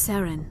 or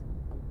Saren.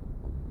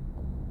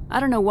 I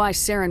don't know why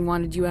Saren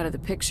wanted you out of the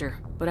picture,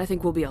 but I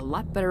think we'll be a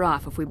lot better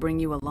off if we bring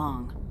you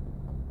along.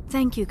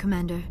 Thank you,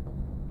 Commander.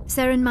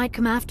 Saren might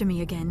come after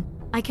me again.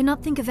 I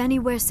cannot think of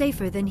anywhere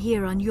safer than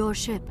here on your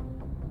ship.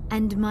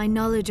 And my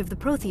knowledge of the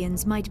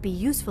Protheans might be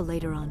useful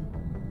later on.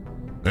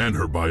 And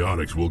her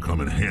biotics will come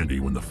in handy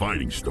when the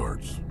fighting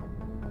starts.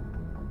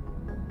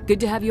 Good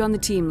to have you on the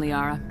team,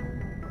 Liara.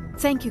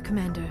 Thank you,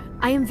 Commander.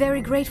 I am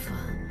very grateful.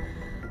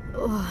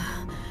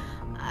 Oh,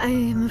 I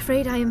am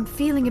afraid I am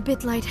feeling a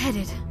bit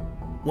lightheaded.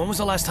 When was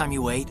the last time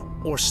you ate,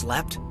 or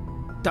slept?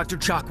 Dr.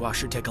 Chakwa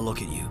should take a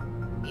look at you.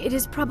 It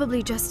is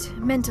probably just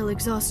mental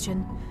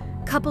exhaustion,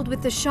 coupled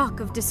with the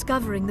shock of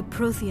discovering the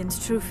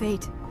Protheans' true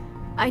fate.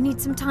 I need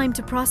some time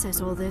to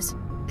process all this.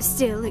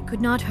 Still, it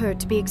could not hurt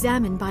to be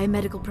examined by a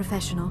medical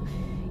professional.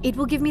 It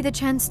will give me the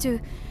chance to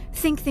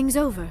think things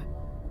over.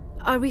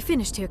 Are we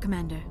finished here,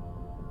 Commander?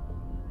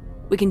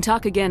 We can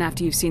talk again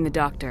after you've seen the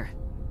doctor.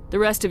 The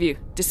rest of you,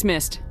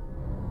 dismissed.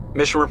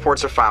 Mission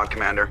reports are filed,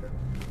 Commander.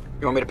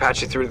 You want me to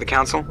patch you through to the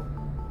Council?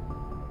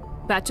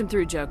 Patch him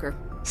through, Joker.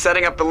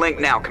 Setting up the link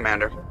now,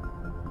 Commander.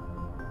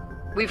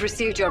 We've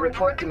received your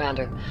report,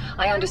 Commander.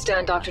 I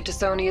understand Dr.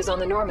 Tassoni is on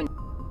the Norman.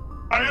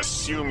 I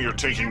assume you're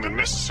taking the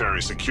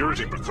necessary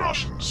security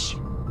precautions.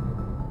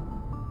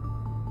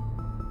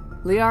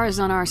 Liara's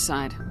on our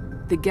side.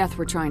 The Geth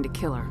were trying to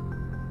kill her.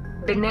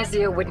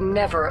 Benezia would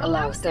never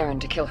allow Saren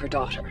to kill her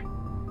daughter.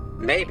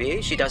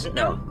 Maybe she doesn't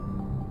know.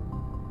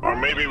 Or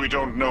maybe we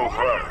don't know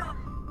her.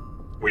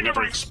 We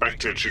never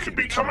expected she could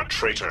become a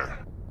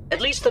traitor.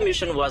 At least the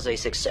mission was a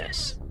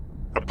success.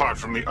 Apart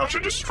from the utter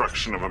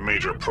destruction of a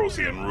major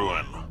Prothean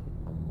ruin.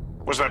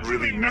 Was that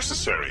really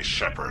necessary,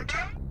 Shepard?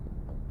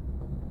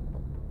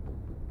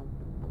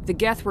 The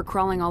Geth were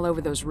crawling all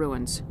over those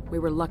ruins. We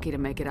were lucky to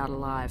make it out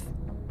alive.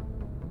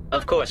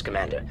 Of course,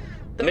 Commander.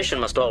 The mission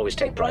must always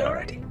take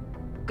priority.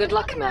 Good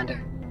luck,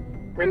 Commander.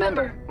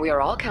 Remember, we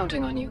are all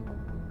counting on you.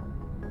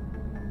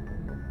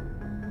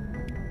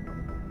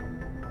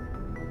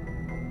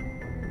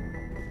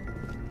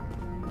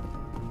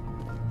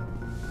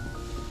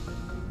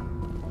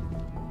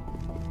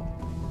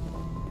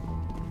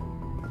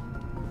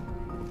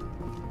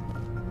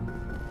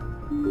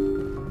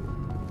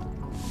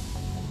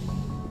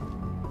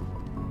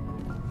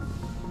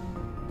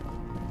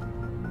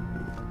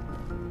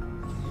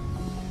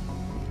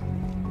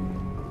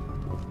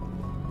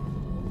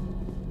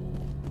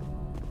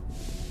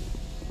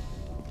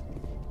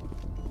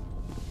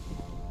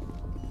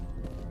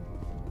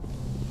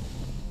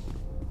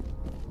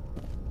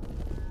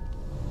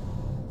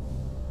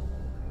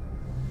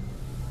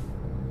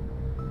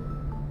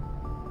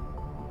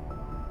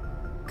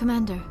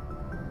 Commander,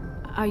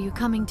 are you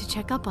coming to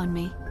check up on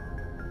me?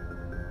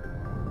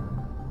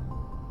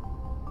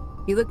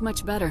 You look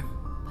much better.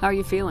 How are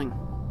you feeling?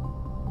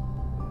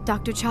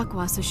 Dr.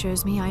 Chakwas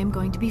assures me I am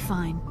going to be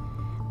fine.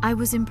 I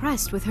was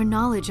impressed with her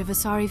knowledge of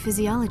Asari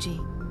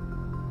physiology.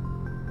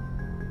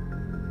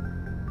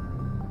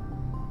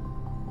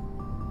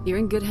 You're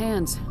in good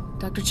hands.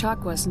 Dr.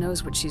 Chakwas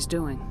knows what she's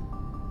doing.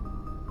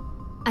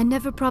 I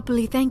never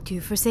properly thanked you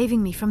for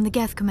saving me from the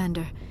Geth,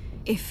 Commander.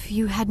 If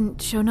you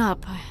hadn't shown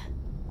up,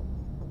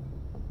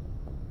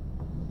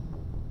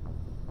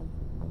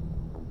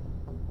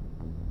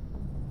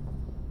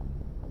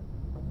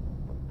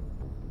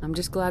 I'm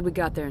just glad we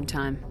got there in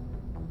time.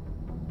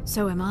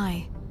 So am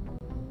I.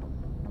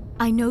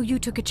 I know you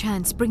took a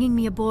chance bringing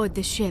me aboard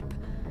this ship.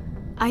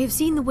 I have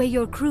seen the way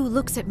your crew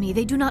looks at me.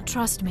 They do not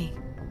trust me.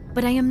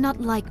 But I am not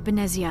like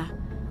Benezia.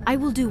 I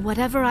will do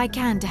whatever I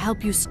can to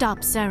help you stop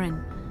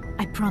Saren.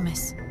 I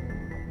promise.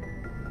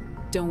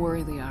 Don't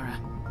worry, Liara.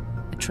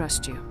 I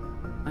trust you.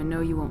 I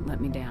know you won't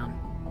let me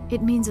down.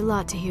 It means a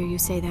lot to hear you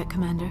say that,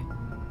 Commander.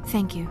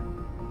 Thank you.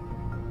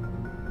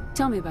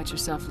 Tell me about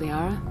yourself,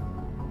 Liara.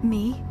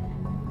 Me?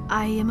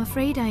 I am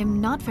afraid I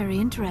am not very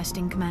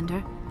interesting,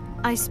 Commander.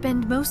 I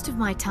spend most of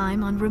my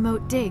time on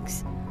remote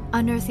digs,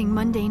 unearthing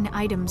mundane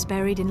items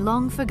buried in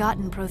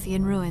long-forgotten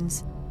Prothean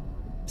ruins.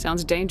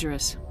 Sounds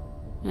dangerous.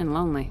 And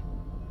lonely.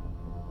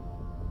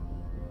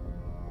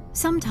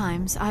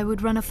 Sometimes I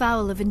would run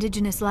afoul of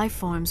indigenous life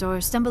forms or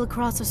stumble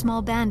across a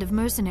small band of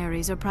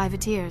mercenaries or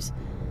privateers.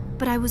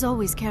 But I was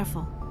always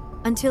careful.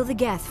 Until the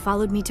Geth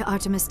followed me to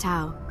Artemis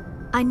Tau.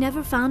 I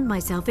never found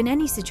myself in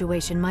any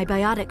situation my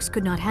biotics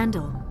could not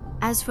handle.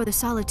 As for the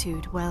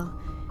solitude, well,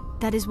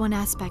 that is one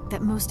aspect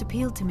that most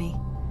appealed to me.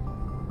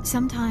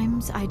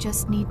 Sometimes I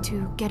just need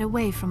to get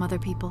away from other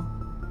people.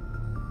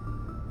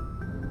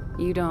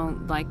 You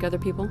don't like other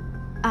people?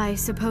 I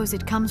suppose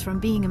it comes from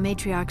being a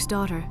matriarch's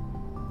daughter.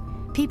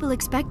 People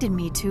expected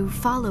me to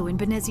follow in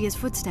Benezia's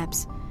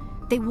footsteps.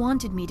 They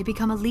wanted me to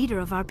become a leader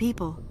of our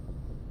people.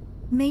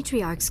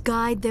 Matriarchs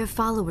guide their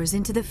followers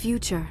into the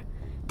future.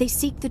 They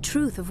seek the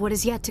truth of what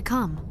is yet to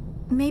come.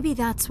 Maybe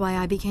that's why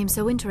I became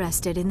so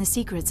interested in the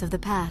secrets of the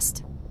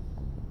past.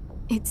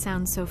 It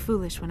sounds so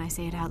foolish when I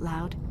say it out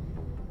loud.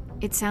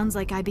 It sounds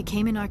like I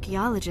became an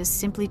archaeologist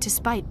simply to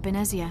spite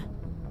Benezia.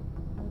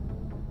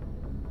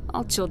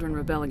 All children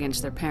rebel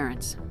against their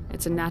parents.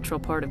 It's a natural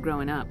part of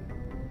growing up.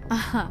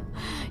 Aha,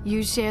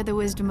 you share the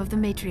wisdom of the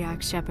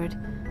matriarch, Shepard.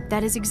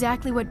 That is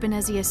exactly what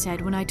Benezia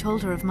said when I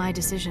told her of my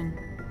decision.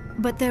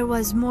 But there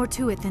was more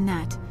to it than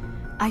that.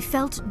 I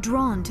felt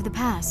drawn to the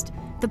past.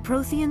 The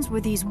Protheans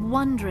were these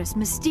wondrous,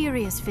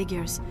 mysterious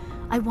figures.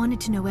 I wanted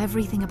to know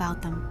everything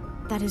about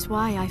them. That is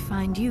why I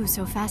find you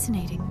so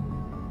fascinating.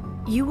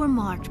 You were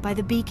marked by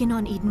the beacon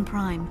on Eden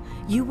Prime.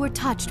 You were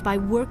touched by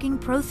working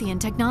Prothean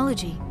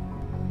technology.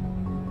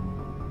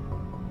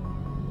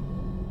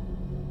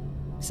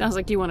 Sounds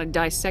like you want to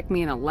dissect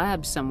me in a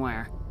lab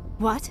somewhere.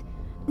 What?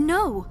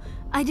 No!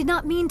 I did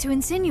not mean to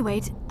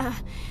insinuate.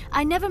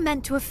 I never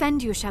meant to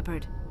offend you,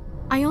 Shepard.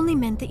 I only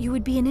meant that you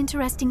would be an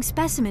interesting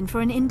specimen for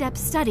an in-depth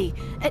study.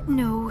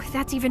 No,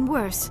 that's even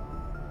worse.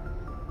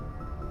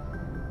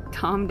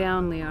 Calm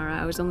down, Liara.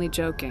 I was only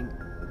joking.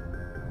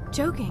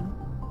 Joking?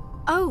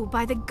 Oh,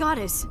 by the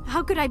goddess!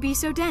 How could I be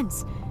so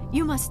dense?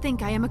 You must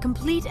think I am a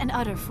complete and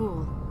utter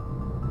fool.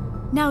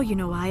 Now you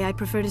know why I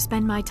prefer to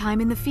spend my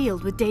time in the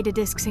field with data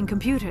disks and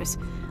computers.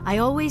 I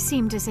always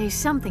seem to say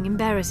something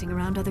embarrassing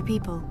around other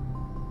people.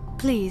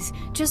 Please,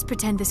 just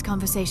pretend this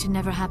conversation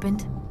never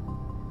happened.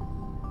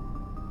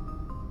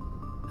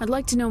 I'd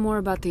like to know more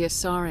about the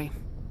Asari.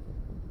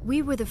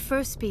 We were the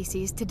first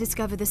species to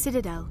discover the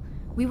Citadel.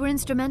 We were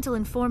instrumental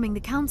in forming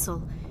the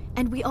Council,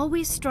 and we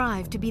always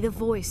strive to be the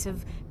voice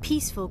of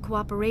peaceful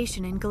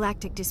cooperation in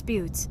galactic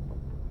disputes.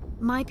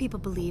 My people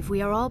believe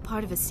we are all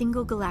part of a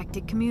single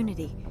galactic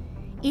community.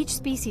 Each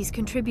species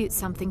contributes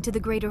something to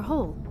the greater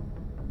whole.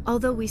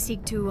 Although we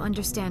seek to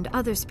understand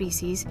other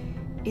species,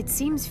 it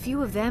seems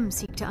few of them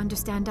seek to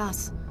understand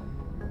us.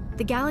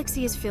 The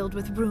galaxy is filled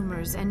with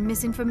rumors and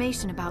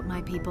misinformation about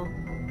my people.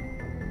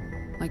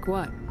 Like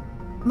what?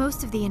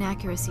 Most of the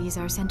inaccuracies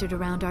are centered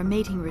around our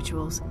mating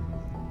rituals.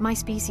 My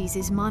species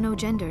is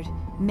monogendered.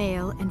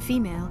 Male and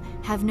female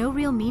have no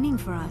real meaning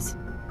for us.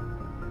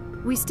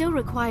 We still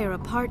require a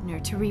partner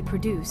to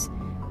reproduce.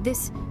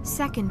 This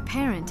second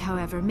parent,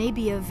 however, may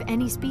be of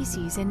any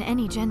species and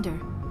any gender.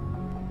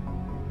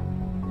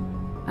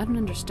 I don't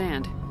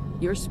understand.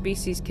 Your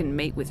species can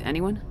mate with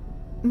anyone?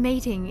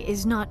 Mating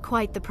is not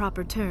quite the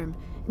proper term,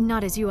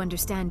 not as you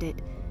understand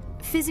it.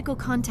 Physical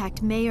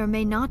contact may or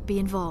may not be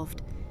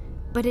involved,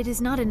 but it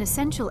is not an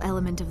essential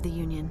element of the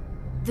union.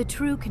 The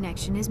true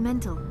connection is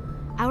mental.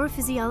 Our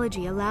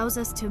physiology allows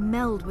us to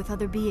meld with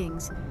other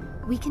beings.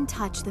 We can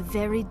touch the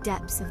very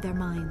depths of their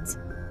minds.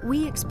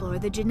 We explore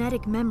the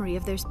genetic memory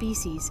of their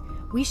species.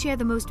 We share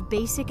the most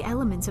basic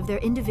elements of their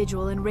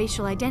individual and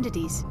racial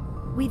identities.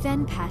 We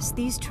then pass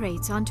these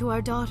traits on to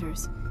our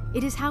daughters.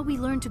 It is how we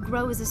learn to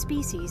grow as a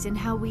species and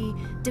how we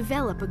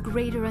develop a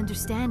greater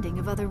understanding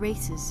of other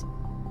races.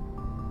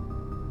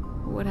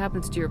 What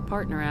happens to your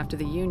partner after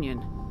the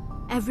union?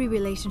 Every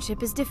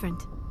relationship is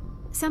different.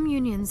 Some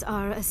unions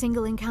are a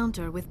single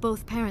encounter with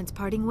both parents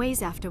parting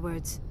ways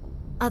afterwards.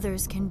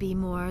 Others can be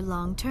more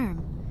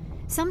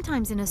long-term.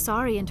 Sometimes an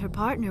Asari and her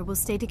partner will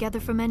stay together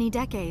for many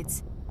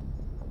decades.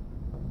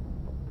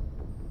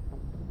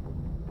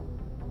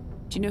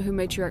 Do you know who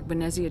Matriarch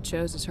Benezia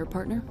chose as her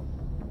partner?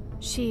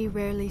 She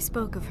rarely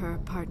spoke of her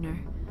partner.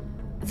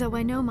 Though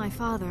I know my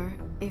father,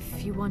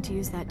 if you want to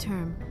use that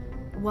term,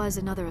 was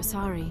another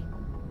Asari.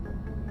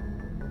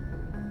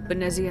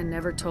 Benezia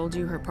never told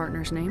you her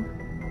partner's name?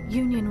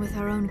 Union with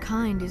our own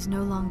kind is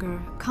no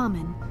longer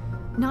common,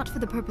 not for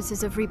the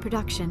purposes of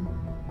reproduction.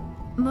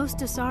 Most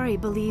Asari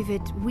believe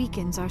it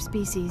weakens our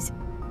species.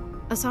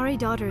 Asari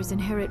daughters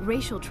inherit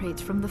racial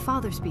traits from the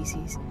father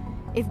species.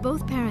 If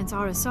both parents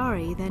are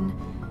Asari, then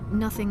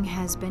nothing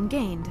has been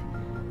gained,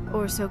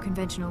 or so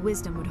conventional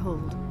wisdom would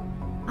hold.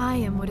 I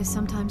am what is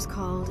sometimes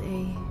called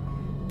a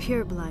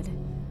pureblood,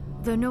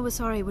 though no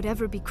Asari would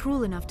ever be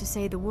cruel enough to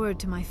say the word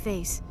to my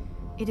face.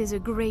 It is a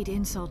great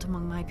insult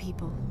among my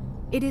people.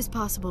 It is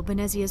possible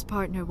Benezia's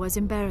partner was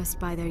embarrassed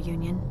by their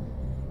union.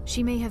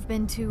 She may have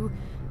been too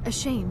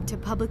ashamed to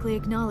publicly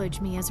acknowledge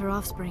me as her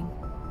offspring.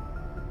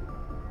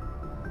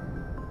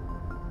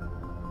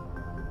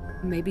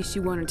 Maybe she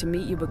wanted to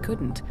meet you but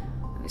couldn't.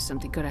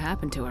 Something could have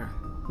happened to her.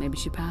 Maybe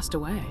she passed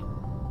away.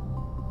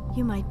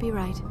 You might be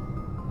right.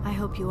 I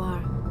hope you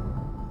are.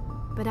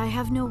 But I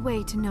have no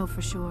way to know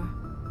for sure.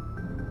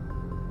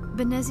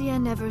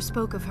 Benezia never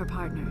spoke of her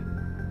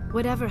partner.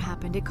 Whatever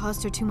happened, it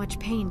caused her too much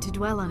pain to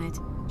dwell on it.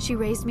 She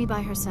raised me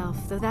by herself,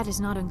 though that is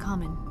not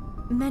uncommon.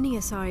 Many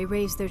Asari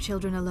raise their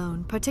children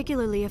alone,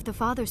 particularly if the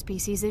father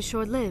species is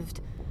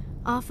short-lived.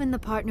 Often the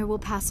partner will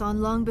pass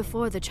on long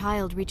before the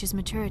child reaches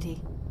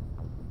maturity.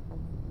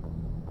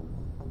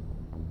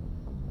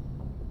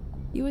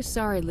 You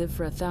Asari live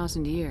for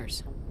 1,000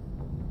 years.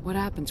 What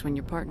happens when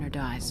your partner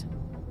dies?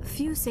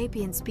 Few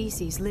sapient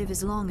species live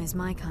as long as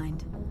my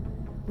kind.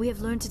 We have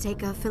learned to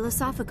take a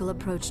philosophical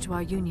approach to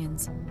our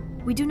unions.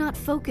 We do not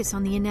focus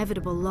on the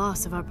inevitable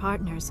loss of our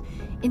partners.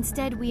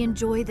 Instead, we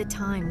enjoy the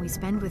time we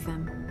spend with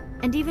them.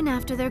 And even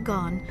after they're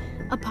gone,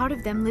 a part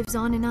of them lives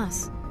on in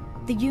us.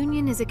 The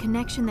union is a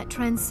connection that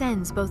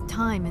transcends both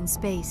time and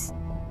space.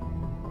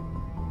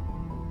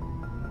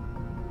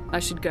 I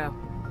should go.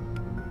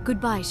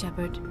 Goodbye,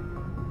 Shepard.